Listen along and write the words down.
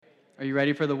Are you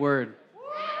ready for the word?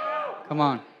 Come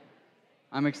on.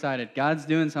 I'm excited. God's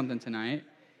doing something tonight.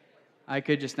 I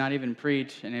could just not even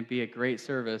preach and it'd be a great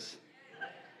service.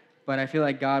 But I feel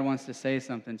like God wants to say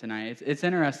something tonight. It's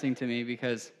interesting to me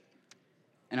because,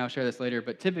 and I'll share this later,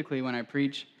 but typically when I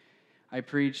preach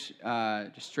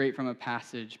just straight from a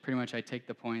passage. Pretty much I take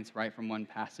the points right from one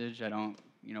passage. I don't,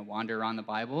 wander around the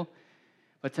Bible.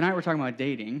 But tonight we're talking about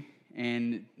dating,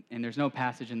 and there's no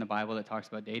passage in the Bible that talks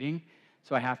about dating,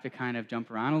 so I have to kind of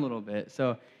jump around a little bit.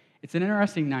 So it's an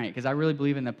interesting night because I really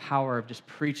believe in the power of just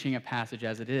preaching a passage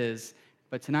as it is,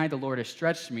 but tonight the Lord has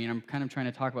stretched me, and I'm kind of trying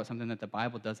to talk about something that the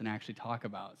Bible doesn't actually talk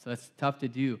about, so that's tough to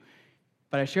do.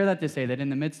 But I share that to say that in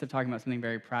the midst of talking about something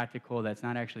very practical that's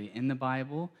not actually in the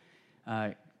Bible,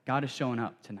 God is showing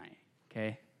up tonight,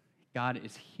 okay? God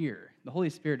is here. The Holy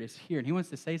Spirit is here, and he wants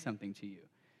to say something to you.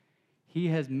 He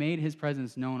has made his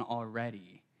presence known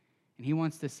already, and he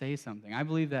wants to say something. I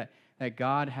believe that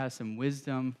God has some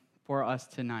wisdom for us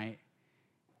tonight,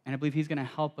 and I believe he's going to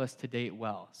help us to date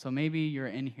well. So maybe you're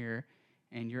in here,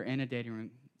 and you're in a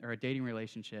dating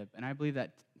relationship, and I believe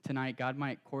that tonight God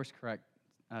might course correct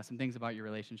some things about your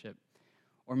relationship.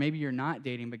 Or maybe you're not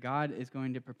dating, but God is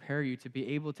going to prepare you to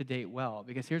be able to date well.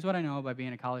 Because here's what I know by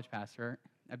being a college pastor.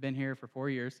 I've been here for 4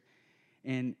 years,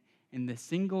 and the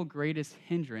single greatest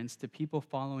hindrance to people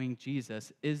following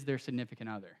Jesus is their significant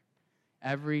other.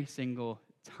 Every single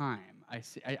time. I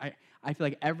feel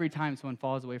like every time someone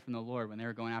falls away from the Lord when they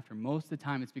were going after, most of the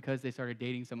time it's because they started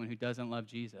dating someone who doesn't love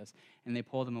Jesus, and they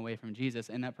pull them away from Jesus,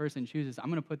 and that person chooses, I'm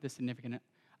going to put this significant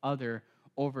other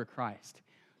over Christ.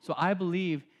 So I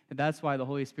believe that that's why the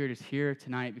Holy Spirit is here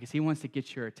tonight, because he wants to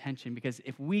get your attention. Because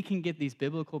if we can get these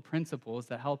biblical principles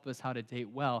that help us how to date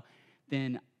well,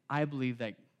 then I believe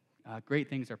that great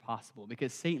things are possible.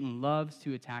 Because Satan loves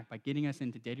to attack by getting us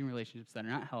into dating relationships that are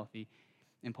not healthy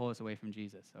and pull us away from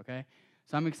Jesus, okay?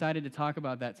 So I'm excited to talk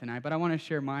about that tonight, but I want to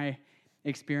share my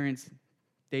experience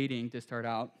dating to start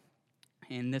out,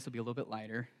 and this will be a little bit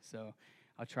lighter, so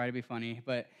I'll try to be funny.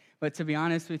 But to be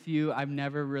honest with you, I've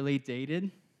never really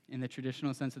dated in the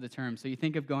traditional sense of the term. So you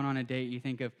think of going on a date, you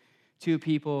think of two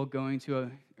people going to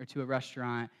a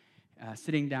restaurant,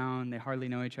 sitting down, they hardly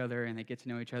know each other, and they get to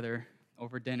know each other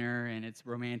over dinner, and it's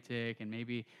romantic, and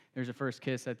maybe there's a first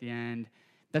kiss at the end.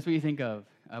 That's what you think of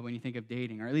when you think of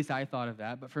dating, or at least I thought of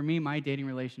that. But for me, my dating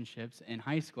relationships in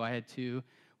high school, I had two,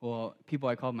 people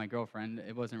I called my girlfriend.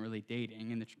 It wasn't really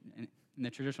dating in the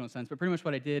traditional sense, but pretty much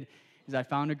what I did is I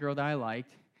found a girl that I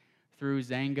liked through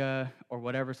Zanga or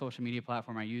whatever social media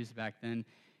platform I used back then.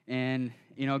 And,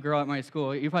 a girl at my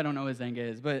school, you probably don't know what Zanga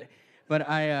is, but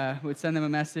I would send them a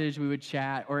message, we would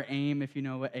chat, or AIM, if you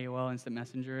know what AOL Instant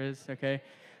Messenger is, okay?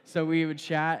 So we would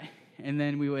chat, and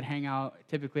then we would hang out,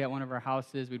 typically at one of our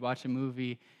houses. We'd watch a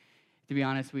movie. To be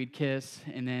honest, we'd kiss,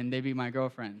 and then they'd be my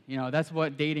girlfriend. That's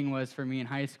what dating was for me in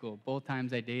high school. Both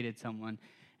times I dated someone.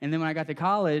 And then when I got to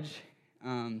college,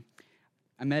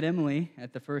 I met Emily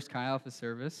at the first Chi Alpha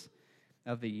service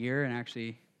of the year, and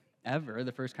actually ever,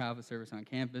 the first Chi Alpha service on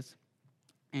campus.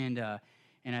 And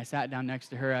I sat down next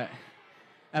to her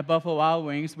at Buffalo Wild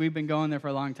Wings. We've been going there for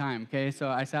a long time, okay? So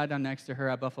I sat down next to her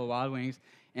at Buffalo Wild Wings,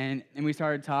 and we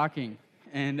started talking.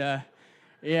 And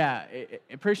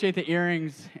appreciate the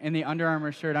earrings and the Under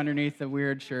Armour shirt underneath the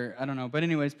weird shirt. I don't know. But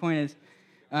anyways, point is,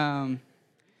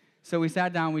 so we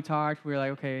sat down, we talked. We were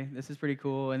like, okay, this is pretty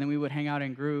cool. And then we would hang out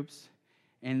in groups.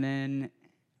 And then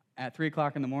at 3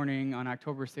 o'clock in the morning on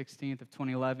October 16th of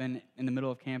 2011, in the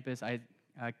middle of campus, I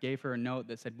gave her a note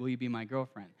that said, will you be my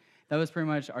girlfriend? That was pretty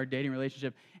much our dating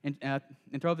relationship. And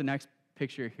throw up the next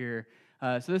picture here.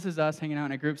 So this is us hanging out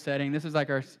in a group setting. This is like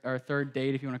our third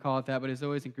date, if you want to call it that, but it's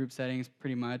always in group settings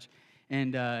pretty much.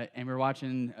 And we're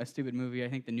watching a stupid movie, I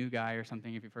think The New Guy or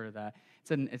something, if you've heard of that.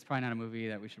 It's probably not a movie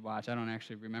that we should watch. I don't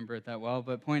actually remember it that well,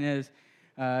 but point is,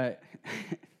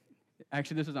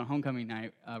 actually, this was on homecoming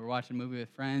night. We're watching a movie with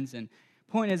friends, and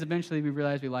point is, eventually we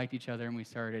realized we liked each other, and we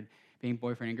started being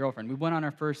boyfriend and girlfriend. We went on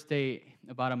our first date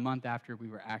about a month after we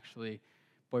were actually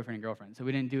boyfriend and girlfriend, so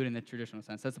we didn't do it in the traditional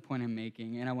sense. That's the point I'm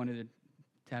making, and I wanted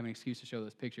to have an excuse to show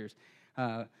those pictures.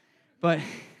 But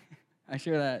I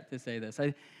share that to say this.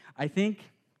 I think,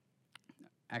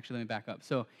 actually, let me back up.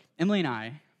 So Emily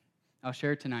and I'll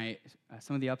share tonight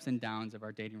some of the ups and downs of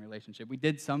our dating relationship. We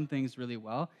did some things really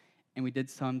well, and we did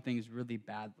some things really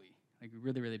badly, like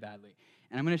really, really badly.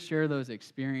 And I'm going to share those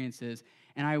experiences.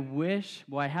 And I wish,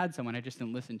 I had someone, I just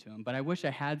didn't listen to him, but I wish I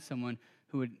had someone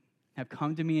who would have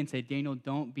come to me and say, Daniel,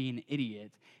 don't be an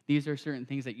idiot. These are certain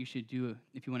things that you should do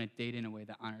if you want to date in a way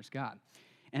that honors God.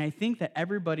 And I think that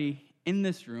everybody in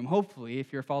this room, hopefully,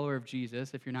 if you're a follower of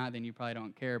Jesus, if you're not, then you probably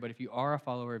don't care, but if you are a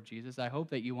follower of Jesus, I hope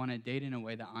that you want to date in a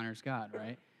way that honors God,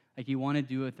 right? Like you want to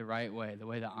do it the right way, the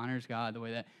way that honors God, the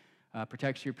way that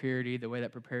protects your purity, the way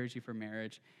that prepares you for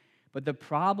marriage. But the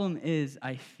problem is,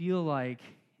 I feel like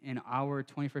in our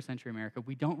 21st century America,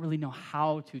 we don't really know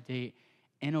how to date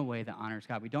in a way that honors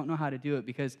God. We don't know how to do it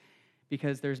because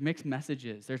there's mixed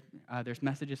messages. There's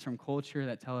messages from culture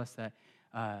that tell us that,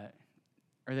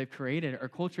 or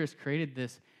culture has created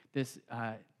this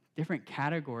different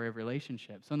category of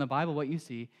relationships. So in the Bible, what you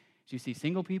see is you see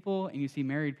single people and you see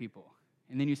married people.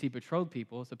 And then you see betrothed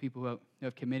people, so people who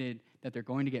have committed that they're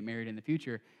going to get married in the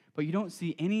future. But you don't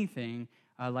see anything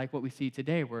like what we see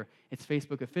today, where it's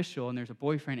Facebook official and there's a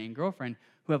boyfriend and girlfriend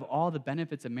who have all the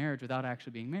benefits of marriage without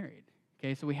actually being married.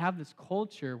 Okay, so we have this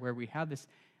culture where we have this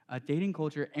dating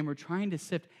culture, and we're trying to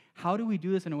sift, how do we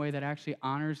do this in a way that actually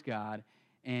honors God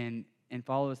and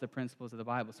follows the principles of the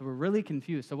Bible? So we're really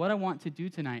confused. So what I want to do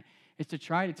tonight is to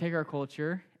try to take our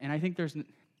culture, and I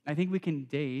think we can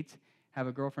date, have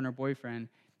a girlfriend or boyfriend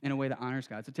in a way that honors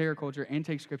God. So take our culture and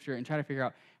take Scripture and try to figure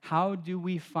out, how do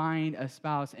we find a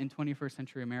spouse in 21st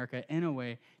century America in a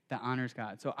way that honors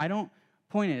God? So I don't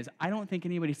think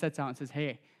anybody sets out and says,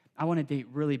 hey, I want to date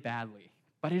really badly,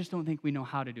 but I just don't think we know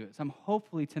how to do it. So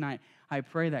hopefully tonight, I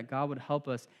pray that God would help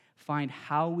us find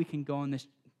how we can go on this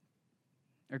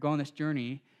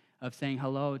journey of saying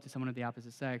hello to someone of the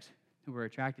opposite sex who we're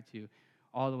attracted to,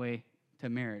 all the way to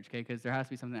marriage, okay? Because there has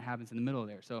to be something that happens in the middle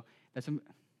there. So that's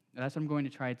what I'm going to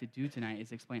try to do tonight,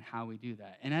 is explain how we do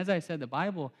that. And as I said, the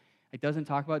Bible, it doesn't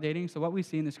talk about dating. So what we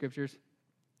see in the Scriptures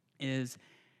is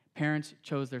parents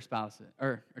chose their spouses,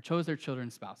 or chose their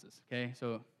children's spouses, okay?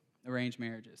 So arranged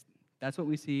marriages. That's what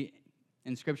we see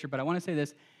in Scripture. But I want to say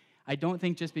this, I don't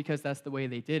think just because that's the way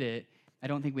they did it, I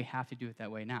don't think we have to do it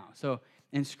that way now. So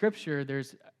in Scripture,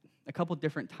 there's a couple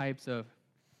different types of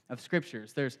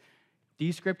Scriptures. There's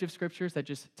descriptive Scriptures that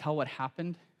just tell what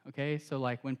happened, okay? So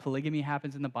like when polygamy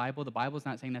happens in the Bible's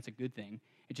not saying that's a good thing.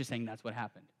 It's just saying that's what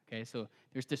happened, okay? So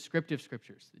there's descriptive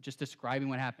Scriptures, just describing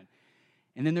what happened.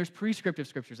 And then there's prescriptive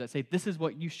Scriptures that say this is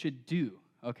what you should do,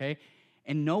 okay?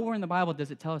 And nowhere in the Bible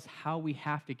does it tell us how we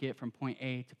have to get from point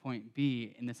A to point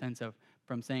B, in the sense of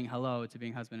from saying hello to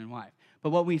being husband and wife.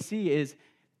 But what we see is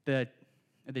the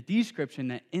description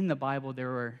that in the Bible there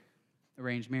were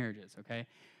arranged marriages, okay?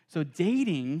 So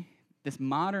dating, this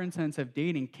modern sense of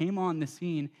dating, came on the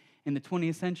scene in the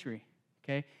 20th century,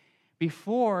 okay?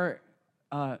 Before,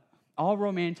 all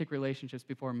romantic relationships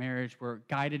before marriage were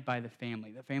guided by the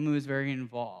family. The family was very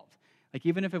involved. Like,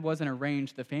 even if it wasn't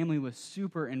arranged, the family was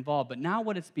super involved. But now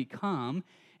what it's become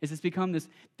is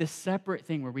this separate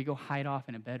thing where we go hide off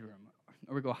in a bedroom,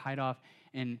 or we go hide off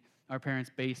in our parents'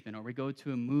 basement, or we go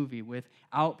to a movie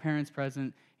without parents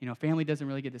present. Family doesn't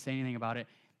really get to say anything about it.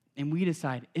 And we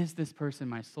decide, is this person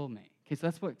my soulmate? Okay, so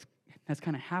that's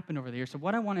kind of happened over the years. So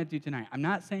what I want to do tonight, I'm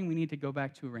not saying we need to go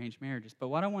back to arranged marriages, but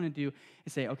what I want to do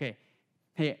is say, okay,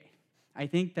 hey, I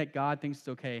think that God thinks it's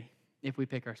okay if we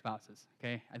pick our spouses,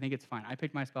 okay? I think it's fine. I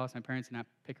picked my spouse, my parents did not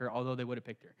pick her, although they would have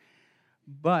picked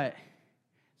her.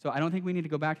 So I don't think we need to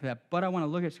go back to that, but I want to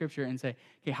look at Scripture and say,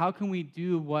 okay, how can we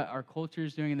do what our culture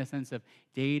is doing in the sense of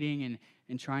dating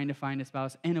and trying to find a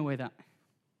spouse in a way that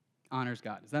honors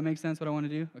God? Does that make sense, what I want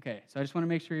to do? Okay, so I just want to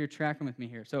make sure you're tracking with me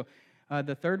here. So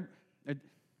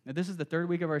this is the third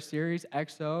week of our series,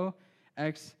 XO,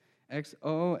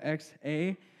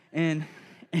 XA, and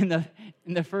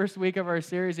in the first week of our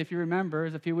series, if you remember, it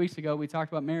was a few weeks ago, we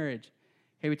talked about marriage.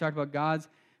 Okay, we talked about God's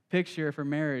picture for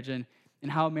marriage and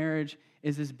how marriage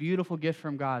is this beautiful gift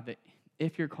from God that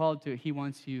if you're called to it, He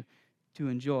wants you to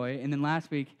enjoy. And then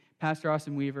last week, Pastor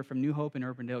Austin Weaver from New Hope in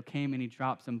Urbandale came and he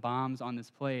dropped some bombs on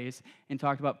this place and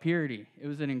talked about purity. It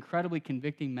was an incredibly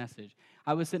convicting message.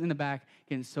 I was sitting in the back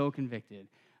getting so convicted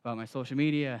about my social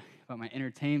media, about my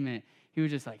entertainment. He was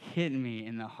just like hitting me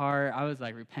in the heart. I was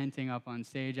like repenting up on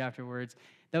stage afterwards.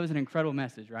 That was an incredible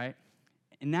message, right?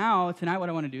 And now, tonight, what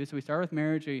I want to do, so we start with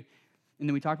marriage, and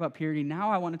then we talk about purity.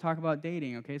 Now I want to talk about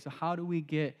dating, okay? So how do we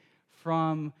get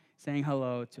from saying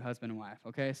hello to husband and wife,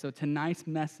 okay? So tonight's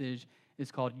message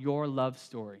is called Your Love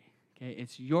Story, okay?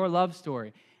 It's your love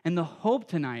story. And the hope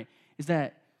tonight is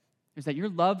that your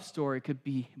love story could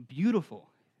be beautiful,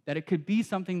 that it could be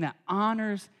something that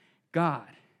honors God,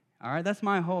 all right? That's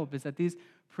my hope, is that these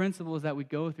principles that we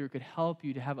go through could help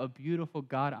you to have a beautiful,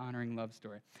 God-honoring love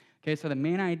story. Okay, so the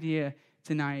main idea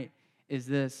tonight is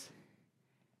this: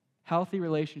 healthy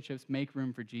relationships make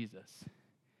room for Jesus.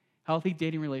 Healthy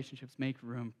dating relationships make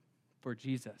room for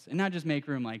Jesus. And not just make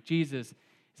room, like Jesus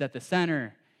is at the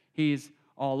center. He's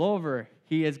all over.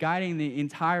 He is guiding the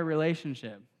entire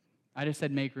relationship. I just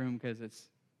said make room because it's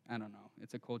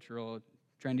a cultural,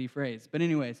 trendy phrase. But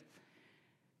anyways,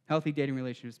 Healthy dating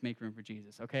relationships make room for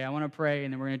Jesus. Okay, I want to pray,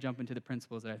 and then we're going to jump into the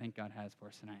principles that I think God has for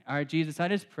us tonight. All right, Jesus, I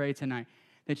just pray tonight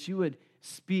that you would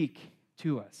speak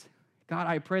to us. God,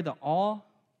 I pray that all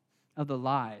of the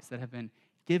lies that have been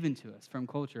given to us from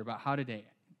culture about how to date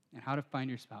and how to find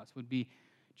your spouse would be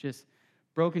just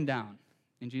broken down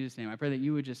in Jesus' name. I pray that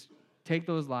you would just take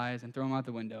those lies and throw them out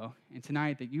the window, and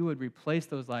tonight that you would replace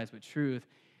those lies with truth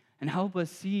and help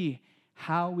us see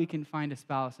how we can find a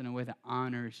spouse in a way that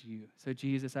honors you. So,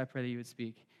 Jesus, I pray that you would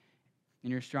speak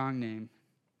in your strong name.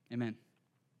 Amen.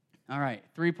 All right,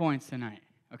 3 points tonight,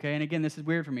 okay? And again, this is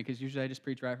weird for me because usually I just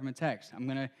preach right from a text. I'm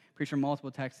going to preach from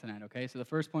multiple texts tonight, okay? So the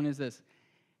first point is this: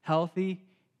 healthy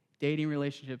dating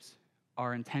relationships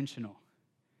are intentional.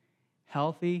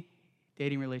 Healthy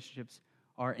dating relationships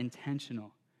are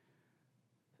intentional.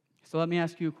 So let me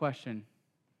ask you a question.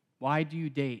 Why do you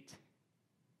date?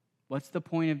 What's the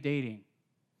point of dating?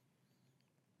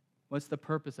 What's the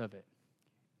purpose of it?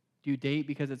 Do you date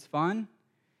because it's fun?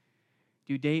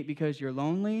 Do you date because you're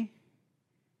lonely?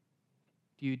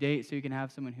 Do you date so you can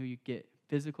have someone who you get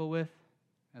physical with,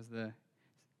 as the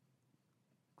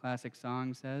classic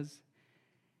song says?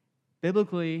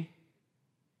 Biblically,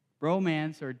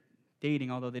 romance or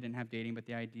dating, although they didn't have dating, but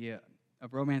the idea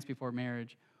of romance before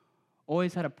marriage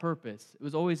always had a purpose. It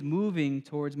was always moving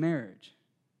towards marriage.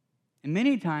 And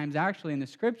many times, actually, in the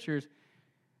scriptures,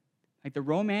 like the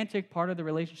romantic part of the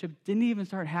relationship didn't even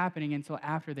start happening until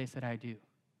after they said, I do.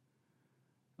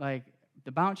 Like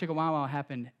the bounce chicka wow wow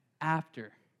happened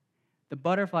after. The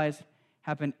butterflies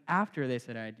happened after they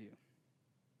said, I do.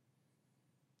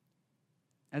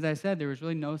 As I said, there was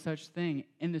really no such thing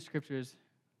in the scriptures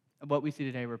of what we see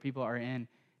today where people are in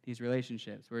these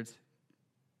relationships, where it's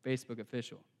Facebook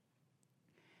official.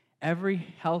 Every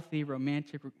healthy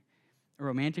romantic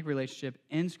relationship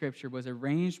in Scripture was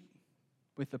arranged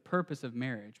with the purpose of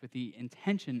marriage, with the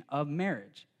intention of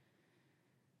marriage.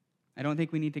 I don't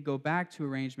think we need to go back to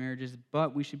arranged marriages,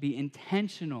 but we should be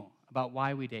intentional about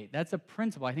why we date. That's a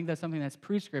principle. I think that's something that's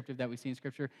prescriptive that we see in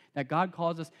Scripture, that God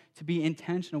calls us to be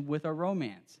intentional with our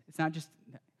romance. It's not just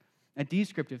a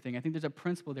descriptive thing. I think there's a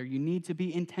principle there. You need to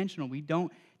be intentional. We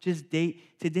don't just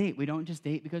date to date. We don't just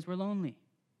date because we're lonely,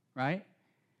 right?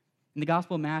 In the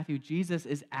Gospel of Matthew, Jesus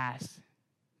is asked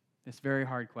this very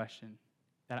hard question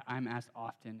that I'm asked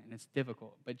often, and it's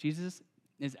difficult. But Jesus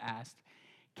is asked,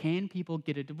 can people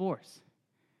get a divorce?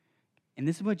 And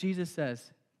this is what Jesus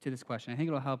says to this question. I think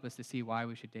it'll help us to see why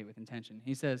we should date with intention.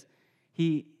 He says,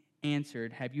 he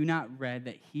answered, have you not read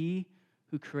that he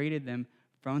who created them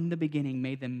from the beginning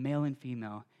made them male and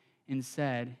female, and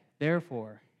said,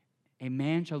 therefore, a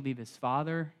man shall leave his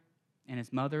father and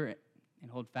his mother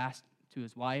and hold fast to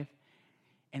his wife,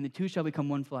 and the two shall become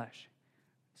one flesh.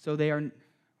 So they are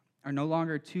no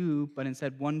longer two, but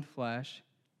instead one flesh.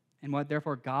 And what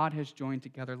therefore God has joined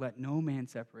together, let no man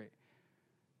separate.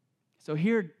 So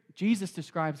here, Jesus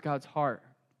describes God's heart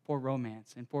for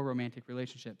romance and for romantic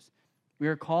relationships. We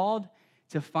are called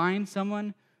to find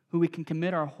someone who we can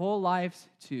commit our whole lives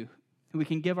to, who we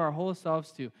can give our whole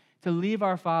selves to leave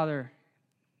our father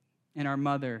and our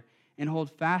mother and hold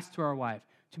fast to our wife,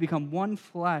 to become one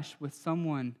flesh with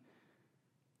someone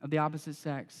of the opposite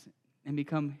sex and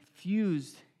become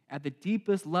fused at the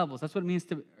deepest levels. That's what it means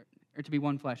to be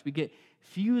one flesh. We get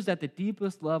fused at the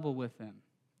deepest level with them,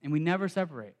 and we never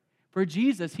separate. For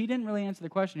Jesus, he didn't really answer the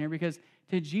question here because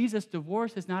to Jesus,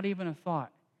 divorce is not even a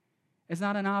thought. It's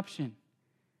not an option.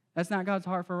 That's not God's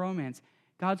heart for romance.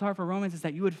 God's heart for romance is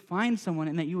that you would find someone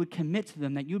and that you would commit to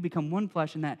them, that you would become one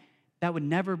flesh, and that would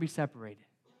never be separated.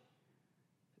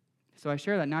 So I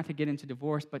share that not to get into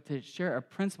divorce, but to share a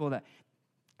principle that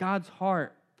God's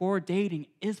heart for dating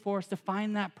is for us to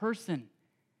find that person.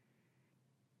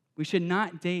 We should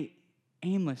not date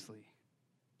aimlessly,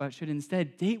 but should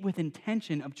instead date with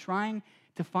intention of trying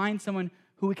to find someone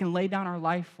who we can lay down our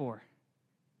life for,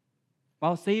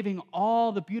 while saving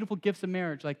all the beautiful gifts of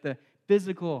marriage, like the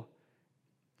physical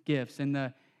gifts and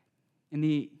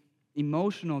the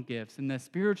emotional gifts and the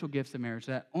spiritual gifts of marriage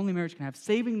that only marriage can have,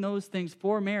 saving those things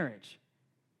for marriage.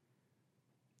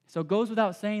 So it goes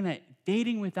without saying that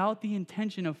dating without the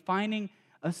intention of finding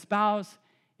a spouse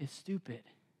is stupid.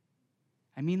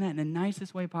 I mean that in the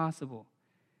nicest way possible.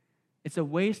 It's a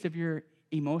waste of your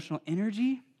emotional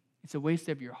energy. It's a waste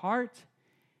of your heart.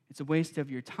 It's a waste of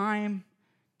your time.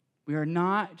 We are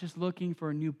not just looking for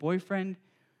a new boyfriend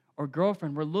or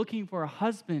girlfriend. We're looking for a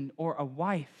husband or a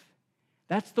wife.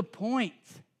 That's the point.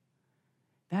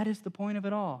 That is the point of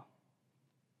it all.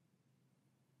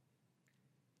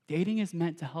 Dating is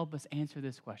meant to help us answer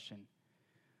this question.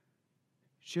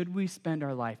 Should we spend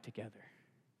our life together?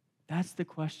 That's the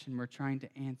question we're trying to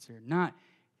answer. Not,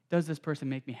 Does this person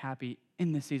make me happy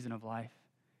in this season of life?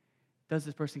 Does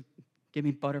this person give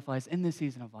me butterflies in this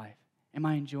season of life? Am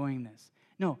I enjoying this?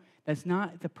 No, that's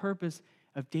not the purpose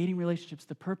of dating relationships.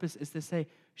 The purpose is to say,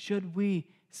 should we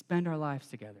spend our lives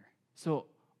together? So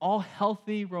all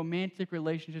healthy romantic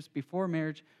relationships before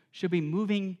marriage should be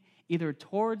moving either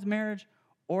towards marriage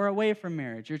or away from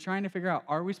marriage. You're trying to figure out,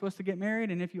 are we supposed to get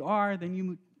married? And if you are, then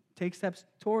you take steps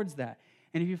towards that.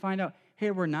 And if you find out,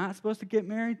 hey, we're not supposed to get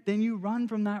married, then you run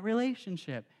from that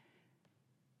relationship.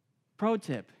 Pro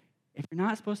tip, if you're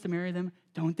not supposed to marry them,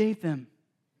 don't date them.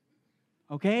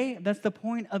 Okay? That's the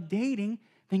point of dating.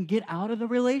 Then get out of the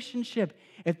relationship.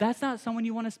 If that's not someone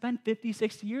you want to spend 50,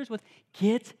 60 years with,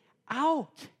 get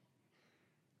out.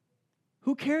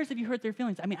 Who cares if you hurt their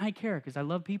feelings? I mean, I care because I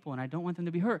love people and I don't want them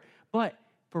to be hurt. But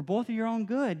for both of your own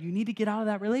good, you need to get out of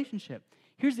that relationship.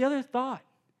 Here's the other thought.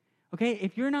 Okay?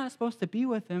 If you're not supposed to be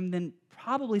with them, then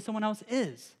probably someone else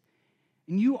is.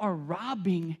 And you are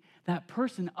robbing that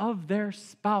person of their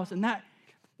spouse. And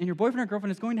your boyfriend or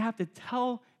girlfriend is going to have to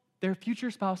tell their future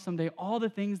spouse someday all the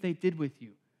things they did with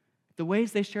you, the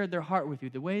ways they shared their heart with you,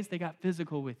 the ways they got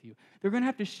physical with you. They're going to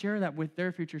have to share that with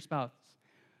their future spouse.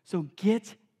 So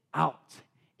get out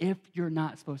if you're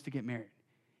not supposed to get married.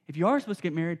 If you are supposed to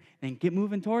get married, then get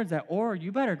moving towards that, or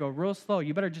you better go real slow.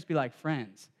 You better just be like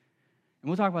friends. And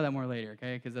we'll talk about that more later,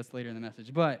 okay, because that's later in the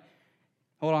message. But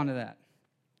hold on to that.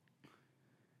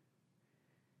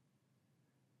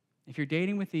 If you're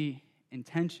dating with the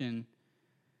intention,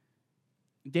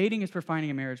 dating is for finding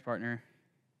a marriage partner.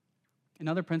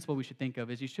 Another principle we should think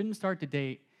of is you shouldn't start to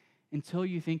date until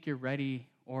you think you're ready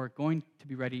or going to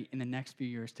be ready in the next few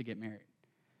years to get married.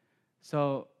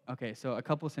 So a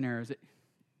couple of scenarios.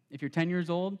 If you're 10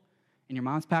 years old and your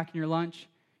mom's packing your lunch,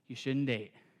 you shouldn't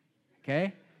date,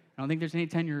 okay? I don't think there's any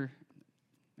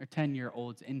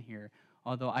 10-year-olds in here,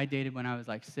 although I dated when I was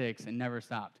like 6 and never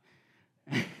stopped.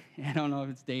 I don't know if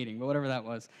it's dating, but whatever that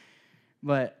was.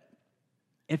 But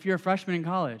if you're a freshman in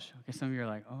college, okay, some of you are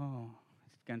like, oh,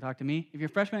 he's going to talk to me? If you're a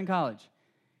freshman in college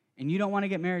and you don't want to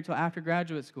get married until after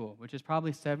graduate school, which is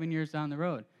probably 7 years down the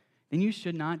road, then you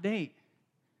should not date.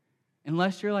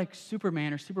 Unless you're like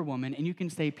Superman or Superwoman and you can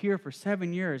stay pure for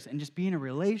 7 years and just be in a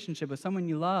relationship with someone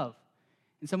you love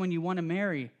and someone you want to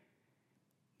marry,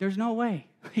 there's no way.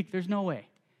 There's no way.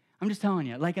 I'm just telling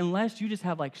you, unless you just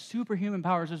have superhuman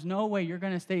powers, there's no way you're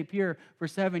going to stay pure for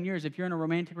 7 years if you're in a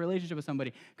romantic relationship with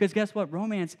somebody. Because guess what?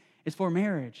 Romance is for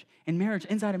marriage. And marriage,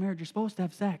 inside of marriage, you're supposed to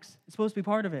have sex. It's supposed to be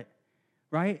part of it,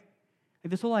 right?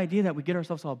 This whole idea that we get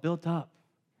ourselves all built up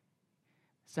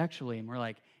sexually and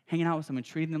we're hanging out with someone,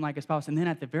 treating them like a spouse, and then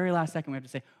at the very last second we have to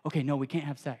say, okay, no, we can't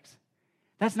have sex.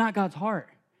 That's not God's heart.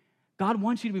 God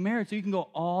wants you to be married so you can go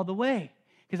all the way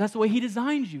because that's the way He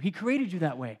designed you. He created you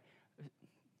that way.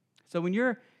 So when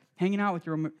you're hanging out with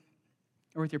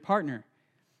your partner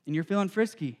and you're feeling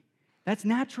frisky, that's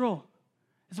natural.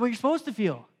 That's what you're supposed to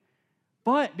feel.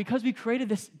 But because we created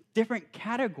this different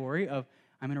category of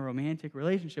I'm in a romantic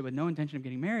relationship with no intention of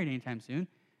getting married anytime soon,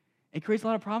 it creates a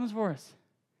lot of problems for us.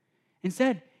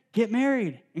 Instead, get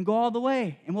married and go all the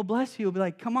way, and we'll bless you. We'll be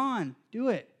like, come on, do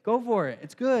it. Go for it.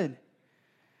 It's good.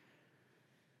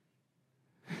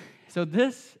 So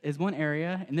this is one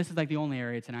area, and this is the only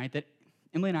area tonight that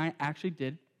Emily and I actually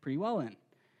did pretty well in.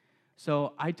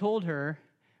 So I told her,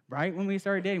 right when we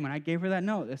started dating, when I gave her that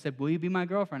note, I said, will you be my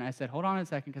girlfriend? I said, hold on a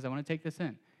second, because I want to take this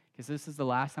in, because this is the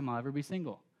last time I'll ever be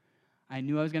single. I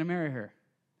knew I was going to marry her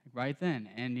right then,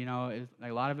 and, it was,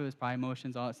 a lot of it was probably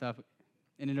emotions, all that stuff.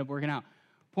 Ended up working out.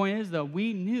 Point is, though,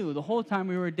 we knew the whole time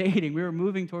we were dating, we were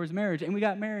moving towards marriage, and we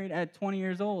got married at 20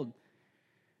 years old.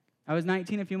 I was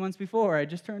 19 a few months before. I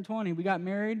just turned 20. We got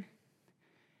married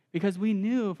because we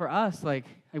knew for us,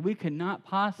 we could not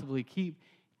possibly keep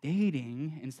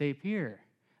dating and stay pure.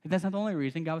 That's not the only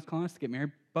reason God was calling us to get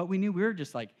married, but we knew we were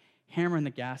just hammering the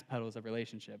gas pedals of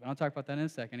relationship. And I'll talk about that in a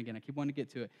second. Again, I keep wanting to get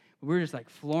to it. But we were just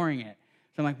flooring it.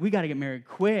 So I'm we got to get married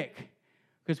quick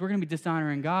because we're going to be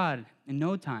dishonoring God in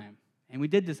no time. And we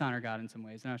did dishonor God in some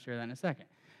ways, and I'll share that in a second.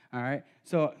 All right?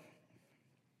 So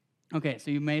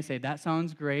you may say, that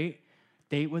sounds great.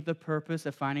 Date with the purpose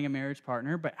of finding a marriage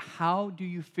partner, but how do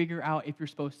you figure out if you're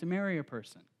supposed to marry a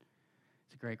person?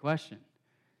 It's a great question.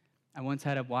 I once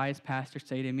had a wise pastor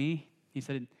say to me, he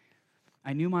said,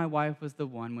 I knew my wife was the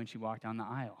one when she walked down the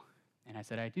aisle. And I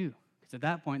said, I do. Because at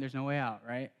that point, there's no way out,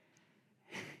 right?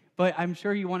 But I'm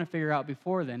sure you want to figure out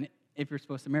before then if you're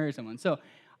supposed to marry someone. So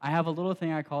I have a little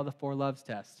thing I call the 4 loves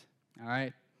test. All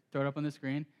right? Throw it up on the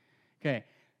screen. Okay.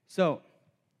 So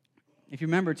if you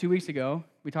remember 2 weeks ago,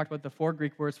 we talked about the 4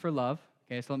 Greek words for love.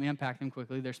 Okay, so let me unpack them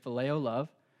quickly. There's phileo, love.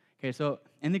 Okay, so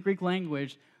in the Greek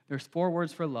language, there's 4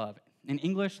 words for love. In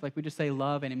English, like we just say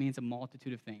love, and it means a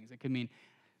multitude of things. It could mean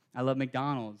I love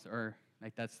McDonald's, or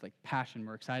like that's like passion,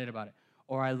 we're excited about it.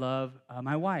 Or I love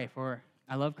my wife, or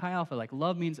I love Chi Alpha. Like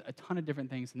love means a ton of different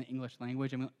things in the English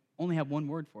language, and we only have one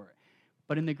word for it.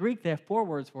 But in the Greek, they have 4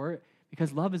 words for it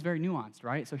because love is very nuanced,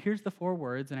 right? So here's the 4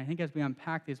 words, and I think as we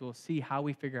unpack these, we'll see how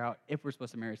we figure out if we're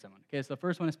supposed to marry someone. Okay, so the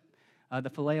first one is the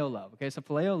phileo love. Okay, so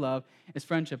phileo love is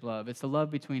friendship love. It's the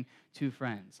love between 2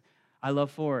 friends. I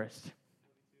love Forrest.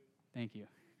 Thank you.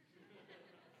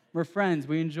 We're friends.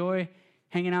 We enjoy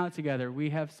hanging out together. We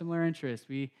have similar interests.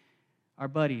 We are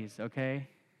buddies, okay?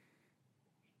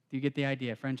 Do you get the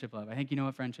idea? Friendship love. I think you know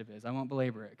what friendship is. I won't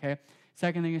belabor it, okay?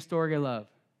 Second thing is storge love,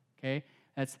 okay?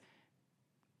 That's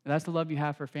the love you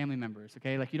have for family members,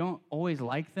 okay? Like you don't always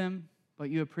like them, but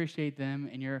you appreciate them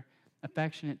and you're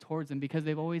affectionate towards them because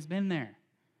they've always been there.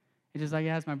 It's just like,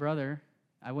 yeah, it's my brother.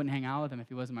 I wouldn't hang out with him if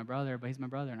he wasn't my brother, but he's my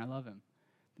brother and I love him.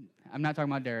 I'm not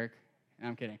talking about Derek. No,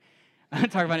 I'm kidding. I'm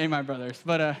not talking about any of my brothers,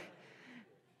 but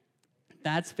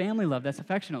that's family love. That's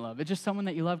affectionate love. It's just someone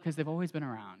that you love because they've always been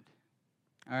around.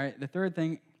 All right, the third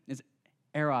thing is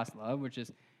eros love, which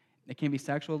is, it can be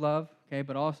sexual love, okay,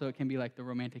 but also it can be like the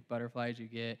romantic butterflies you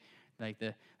get, like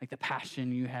the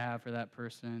passion you have for that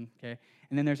person, okay?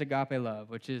 And then there's agape love,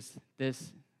 which is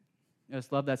this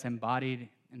love that's embodied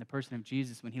in the person of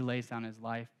Jesus when he lays down his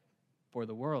life for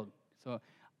the world. So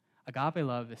agape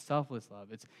love is selfless love.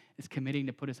 It's committing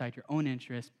to put aside your own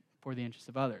interests for the interests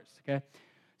of others, okay?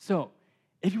 So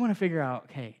if you want to figure out,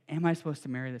 okay, am I supposed to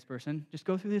marry this person? Just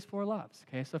go through these 4 loves,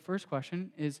 okay? So the first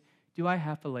question is, do I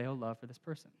have phileo love for this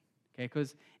person? Okay,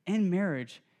 because in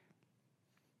marriage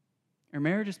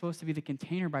is supposed to be the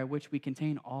container by which we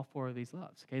contain all 4 of these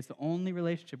loves, okay? It's the only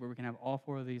relationship where we can have all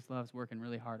 4 of these loves working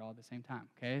really hard all at the same time,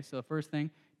 okay? So the first thing,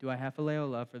 do I have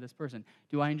phileo love for this person?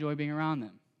 Do I enjoy being around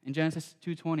them? In Genesis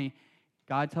 2:20,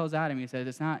 God tells Adam, he says,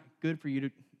 it's not good for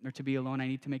you to be alone. I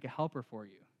need to make a helper for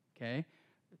you, okay?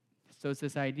 So it's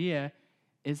this idea,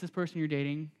 is this person you're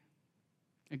dating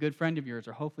a good friend of yours,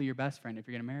 or hopefully your best friend if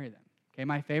you're going to marry them? Okay,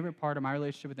 my favorite part of my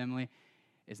relationship with Emily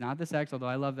is not the sex, although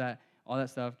I love that, all that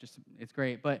stuff, just it's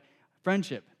great, but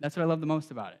friendship. That's what I love the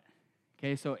most about it.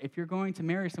 Okay, so if you're going to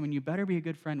marry someone, you better be a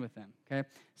good friend with them, okay?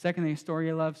 Second thing is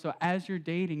storge love. So as you're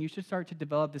dating, you should start to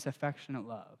develop this affectionate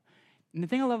love. And the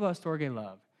thing I love about storge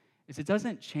love is it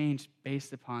doesn't change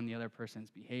based upon the other person's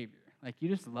behavior. Like, you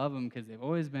just love them because they've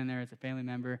always been there as a family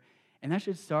member, and that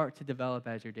should start to develop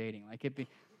as you're dating. Like,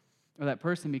 or that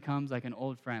person becomes like an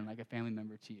old friend, like a family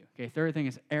member to you. Okay, third thing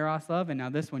is eros love, and now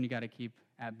this one you got to keep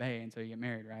at bay until you get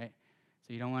married, right?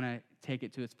 So you don't want to take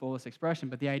it to its fullest expression,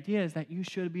 but the idea is that you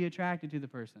should be attracted to the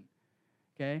person,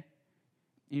 okay?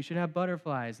 You should have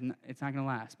butterflies, and it's not going to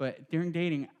last. But during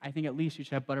dating, I think at least you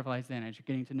should have butterflies then as you're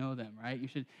getting to know them, right? You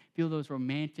should feel those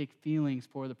romantic feelings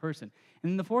for the person.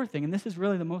 And then the fourth thing, and this is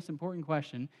really the most important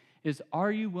question, is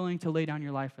are you willing to lay down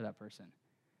your life for that person?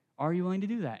 Are you willing to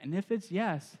do that? And if it's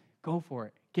yes, go for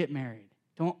it. Get married.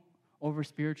 Don't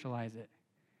over-spiritualize it,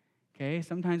 okay?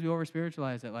 Sometimes we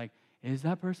over-spiritualize it, like, is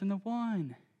that person the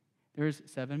one? There's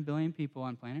 7 billion people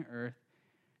on planet Earth.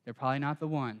 They're probably not the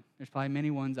one. There's probably many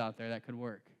ones out there that could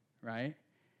work, right?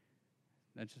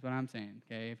 That's just what I'm saying,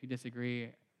 okay? If you disagree,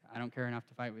 I don't care enough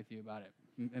to fight with you about it.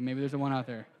 And maybe there's a one out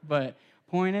there. But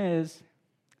point is,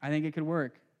 I think it could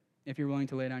work if you're willing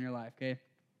to lay down your life, okay?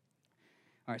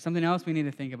 All right, something else we need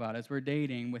to think about as we're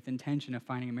dating with intention of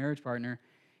finding a marriage partner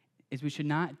is we should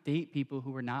not date people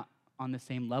who we're not on the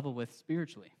same level with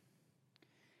spiritually.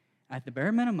 At the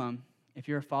bare minimum, if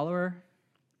you're a follower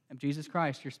of Jesus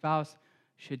Christ, your spouse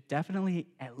should definitely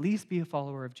at least be a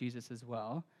follower of Jesus as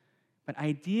well. But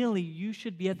ideally, you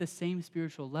should be at the same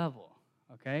spiritual level,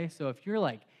 okay? So if you're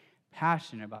like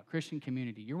passionate about Christian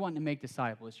community, you're wanting to make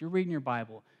disciples, you're reading your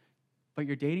Bible, but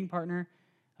your dating partner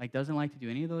like doesn't like to do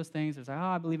any of those things, it's like, oh,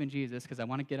 I believe in Jesus because I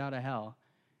want to get out of hell.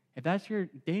 If that's your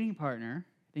dating partner,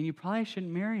 then you probably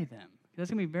shouldn't marry them. That's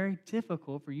going to be very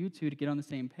difficult for you two to get on the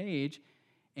same page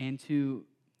and to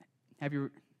have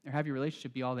your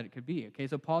relationship be all that it could be. Okay,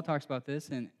 so Paul talks about this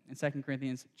in 2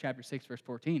 Corinthians chapter 6, verse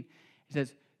 14. He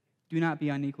says, do not be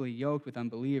unequally yoked with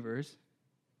unbelievers,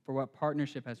 for what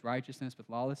partnership has righteousness with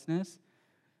lawlessness,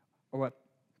 or what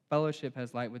fellowship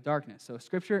has light with darkness? So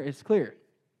Scripture is clear.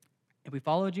 If we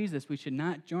follow Jesus, we should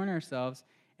not join ourselves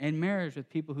in marriage with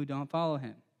people who don't follow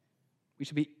him. We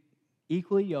should be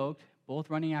equally yoked, both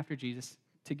running after Jesus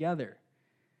together.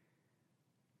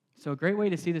 So a great way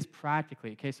to see this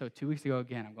practically, okay, so 2 weeks ago,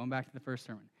 again, I'm going back to the first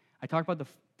sermon. I talked about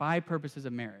the 5 purposes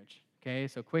of marriage, okay?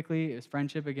 So quickly, it was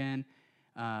friendship again.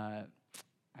 I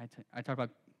talked about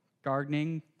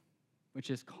gardening, which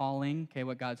is calling, okay,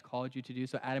 what God's called you to do.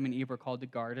 So Adam and Eve were called to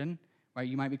garden, right?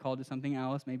 You might be called to something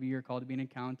else. Maybe you're called to be an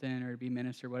accountant or to be a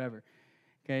minister, whatever,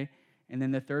 okay? And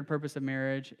then the third purpose of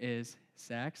marriage is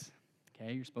sex,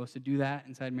 okay? You're supposed to do that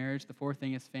inside marriage. The fourth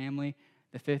thing is family.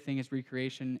 The fifth thing is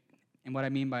recreation. And what I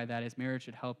mean by that is marriage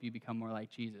should help you become more like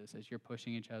Jesus as you're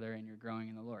pushing each other and you're growing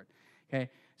in the Lord, okay?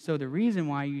 So the reason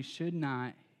why you should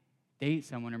not date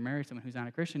someone or marry someone who's not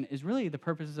a Christian is really the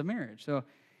purposes of marriage. So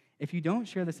if you don't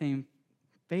share the same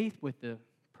faith with the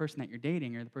person that you're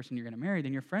dating or the person you're going to marry,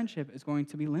 then your friendship is going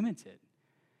to be limited.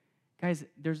 Guys,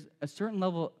 there's a certain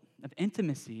level of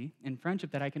intimacy and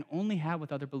friendship that I can only have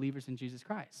with other believers in Jesus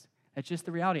Christ. That's just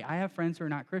the reality. I have friends who are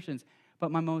not Christians, but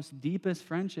my most deepest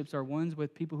friendships are ones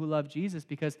with people who love Jesus,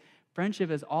 because friendship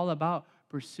is all about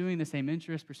pursuing the same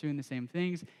interests, pursuing the same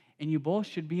things, and you both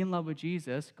should be in love with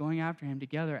Jesus, going after him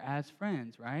together as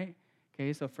friends, right?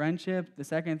 Okay, so friendship. The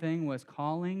second thing was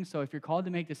calling. So if you're called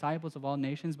to make disciples of all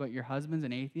nations, but your husband's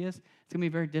an atheist, it's going to be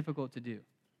very difficult to do.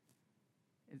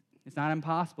 It's not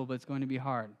impossible, but it's going to be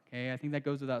hard, okay? I think that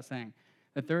goes without saying.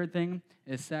 The third thing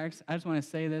is sex. I just want to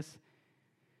say this.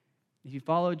 If you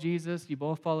follow Jesus, you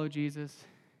both follow Jesus,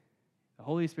 the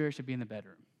Holy Spirit should be in the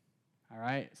bedroom, all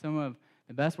right? Some of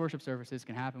the best worship services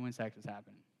can happen when sex is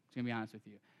happening. I'm going to be honest with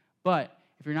you. But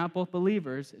if you're not both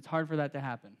believers, it's hard for that to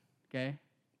happen, okay?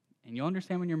 And you'll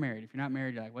understand when you're married. If you're not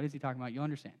married, you're like, what is he talking about? You'll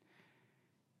understand.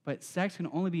 But sex can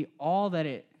only be all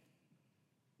that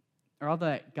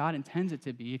God intends it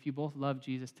to be if you both love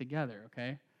Jesus together,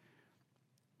 okay?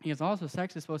 Because also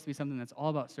sex is supposed to be something that's all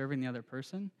about serving the other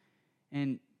person.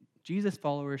 And Jesus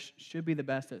followers should be the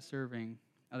best at serving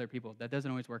other people. That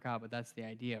doesn't always work out, but that's the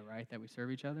idea, right? That we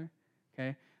serve each other,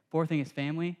 okay? Fourth thing is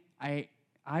family.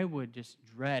 I would just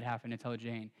dread having to tell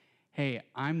Jane, hey,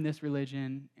 I'm this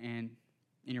religion, and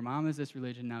your mom is this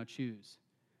religion, now choose.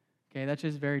 Okay, that's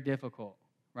just very difficult,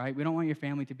 right? We don't want your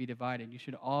family to be divided. You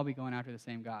should all be going after the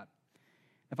same God.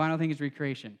 The final thing is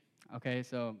recreation. Okay,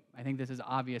 so I think this is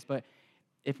obvious, but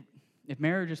if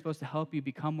marriage is supposed to help you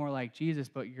become more like Jesus,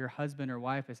 but your husband or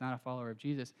wife is not a follower of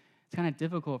Jesus, it's kind of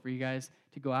difficult for you guys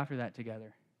to go after that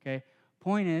together, okay?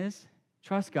 Point is,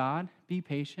 trust God, be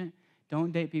patient,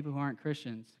 don't date people who aren't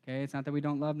Christians, okay? It's not that we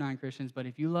don't love non-Christians, but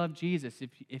if you love Jesus,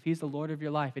 if he's the Lord of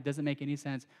your life, it doesn't make any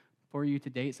sense for you to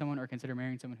date someone or consider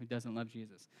marrying someone who doesn't love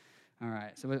Jesus. All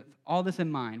right, so with all this in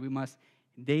mind, we must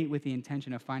date with the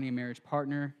intention of finding a marriage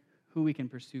partner who we can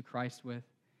pursue Christ with.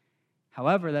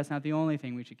 However, that's not the only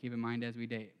thing we should keep in mind as we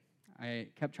date. I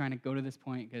kept trying to go to this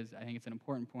point because I think it's an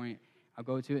important point. I'll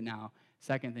go to it now.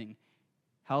 Second thing,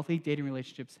 healthy dating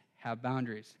relationships have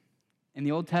boundaries. In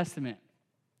the Old Testament,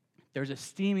 there's a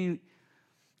steamy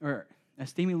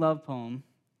love poem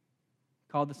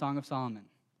called the Song of Solomon.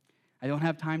 I don't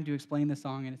have time to explain the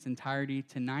song in its entirety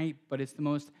tonight, but it's the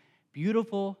most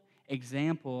beautiful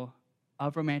example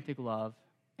of romantic love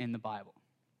in the Bible.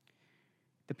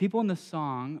 The people in the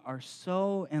song are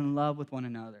so in love with one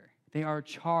another. They are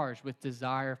charged with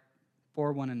desire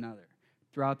for one another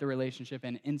throughout the relationship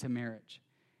and into marriage.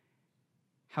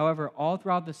 However, all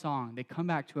throughout the song, they come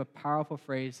back to a powerful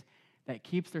phrase that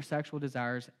keeps their sexual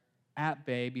desires at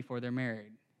bay before they're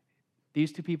married.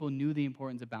 These two people knew the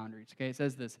importance of boundaries. Okay, it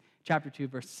says this, chapter 2,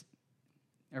 verses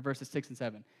 6 and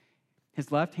 7.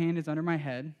 His left hand is under my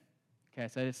head. Okay,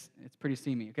 so it's pretty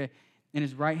steamy. Okay, and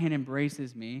his right hand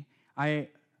embraces me. I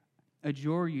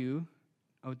adjure you,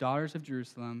 O daughters of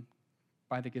Jerusalem,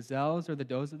 by the gazelles or the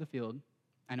does of the field.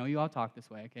 I know you all talk this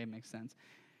way. Okay, it makes sense.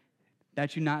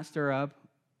 That you not stir up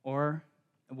or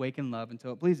awaken love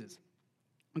until it pleases.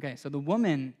 Okay, so the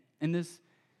woman in this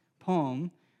poem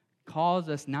calls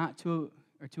us not to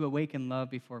awaken love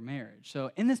before marriage. So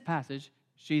in this passage,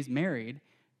 she's married.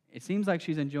 It seems like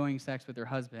she's enjoying sex with her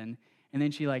husband, and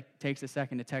then she takes a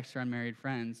second to text her unmarried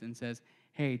friends and says,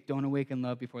 hey, don't awaken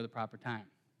love before the proper time.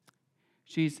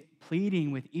 She's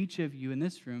pleading with each of you in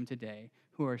this room today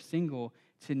who are single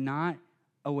to not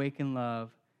awaken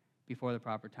love before the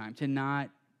proper time, to not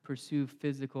pursue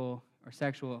physical or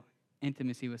sexual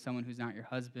intimacy with someone who's not your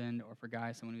husband, or for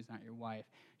guys, someone who's not your wife.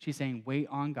 She's saying, wait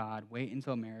on God, wait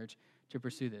until marriage to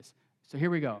pursue this. So here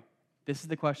we go. This is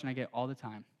the question I get all the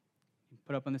time.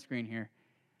 Put up on the screen here.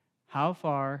 How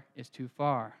far is too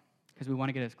far? Because we want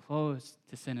to get as close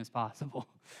to sin as possible.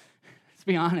 Let's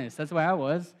be honest. That's the way I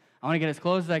was. I want to get as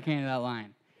close as I can to that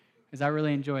line because I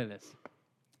really enjoy this.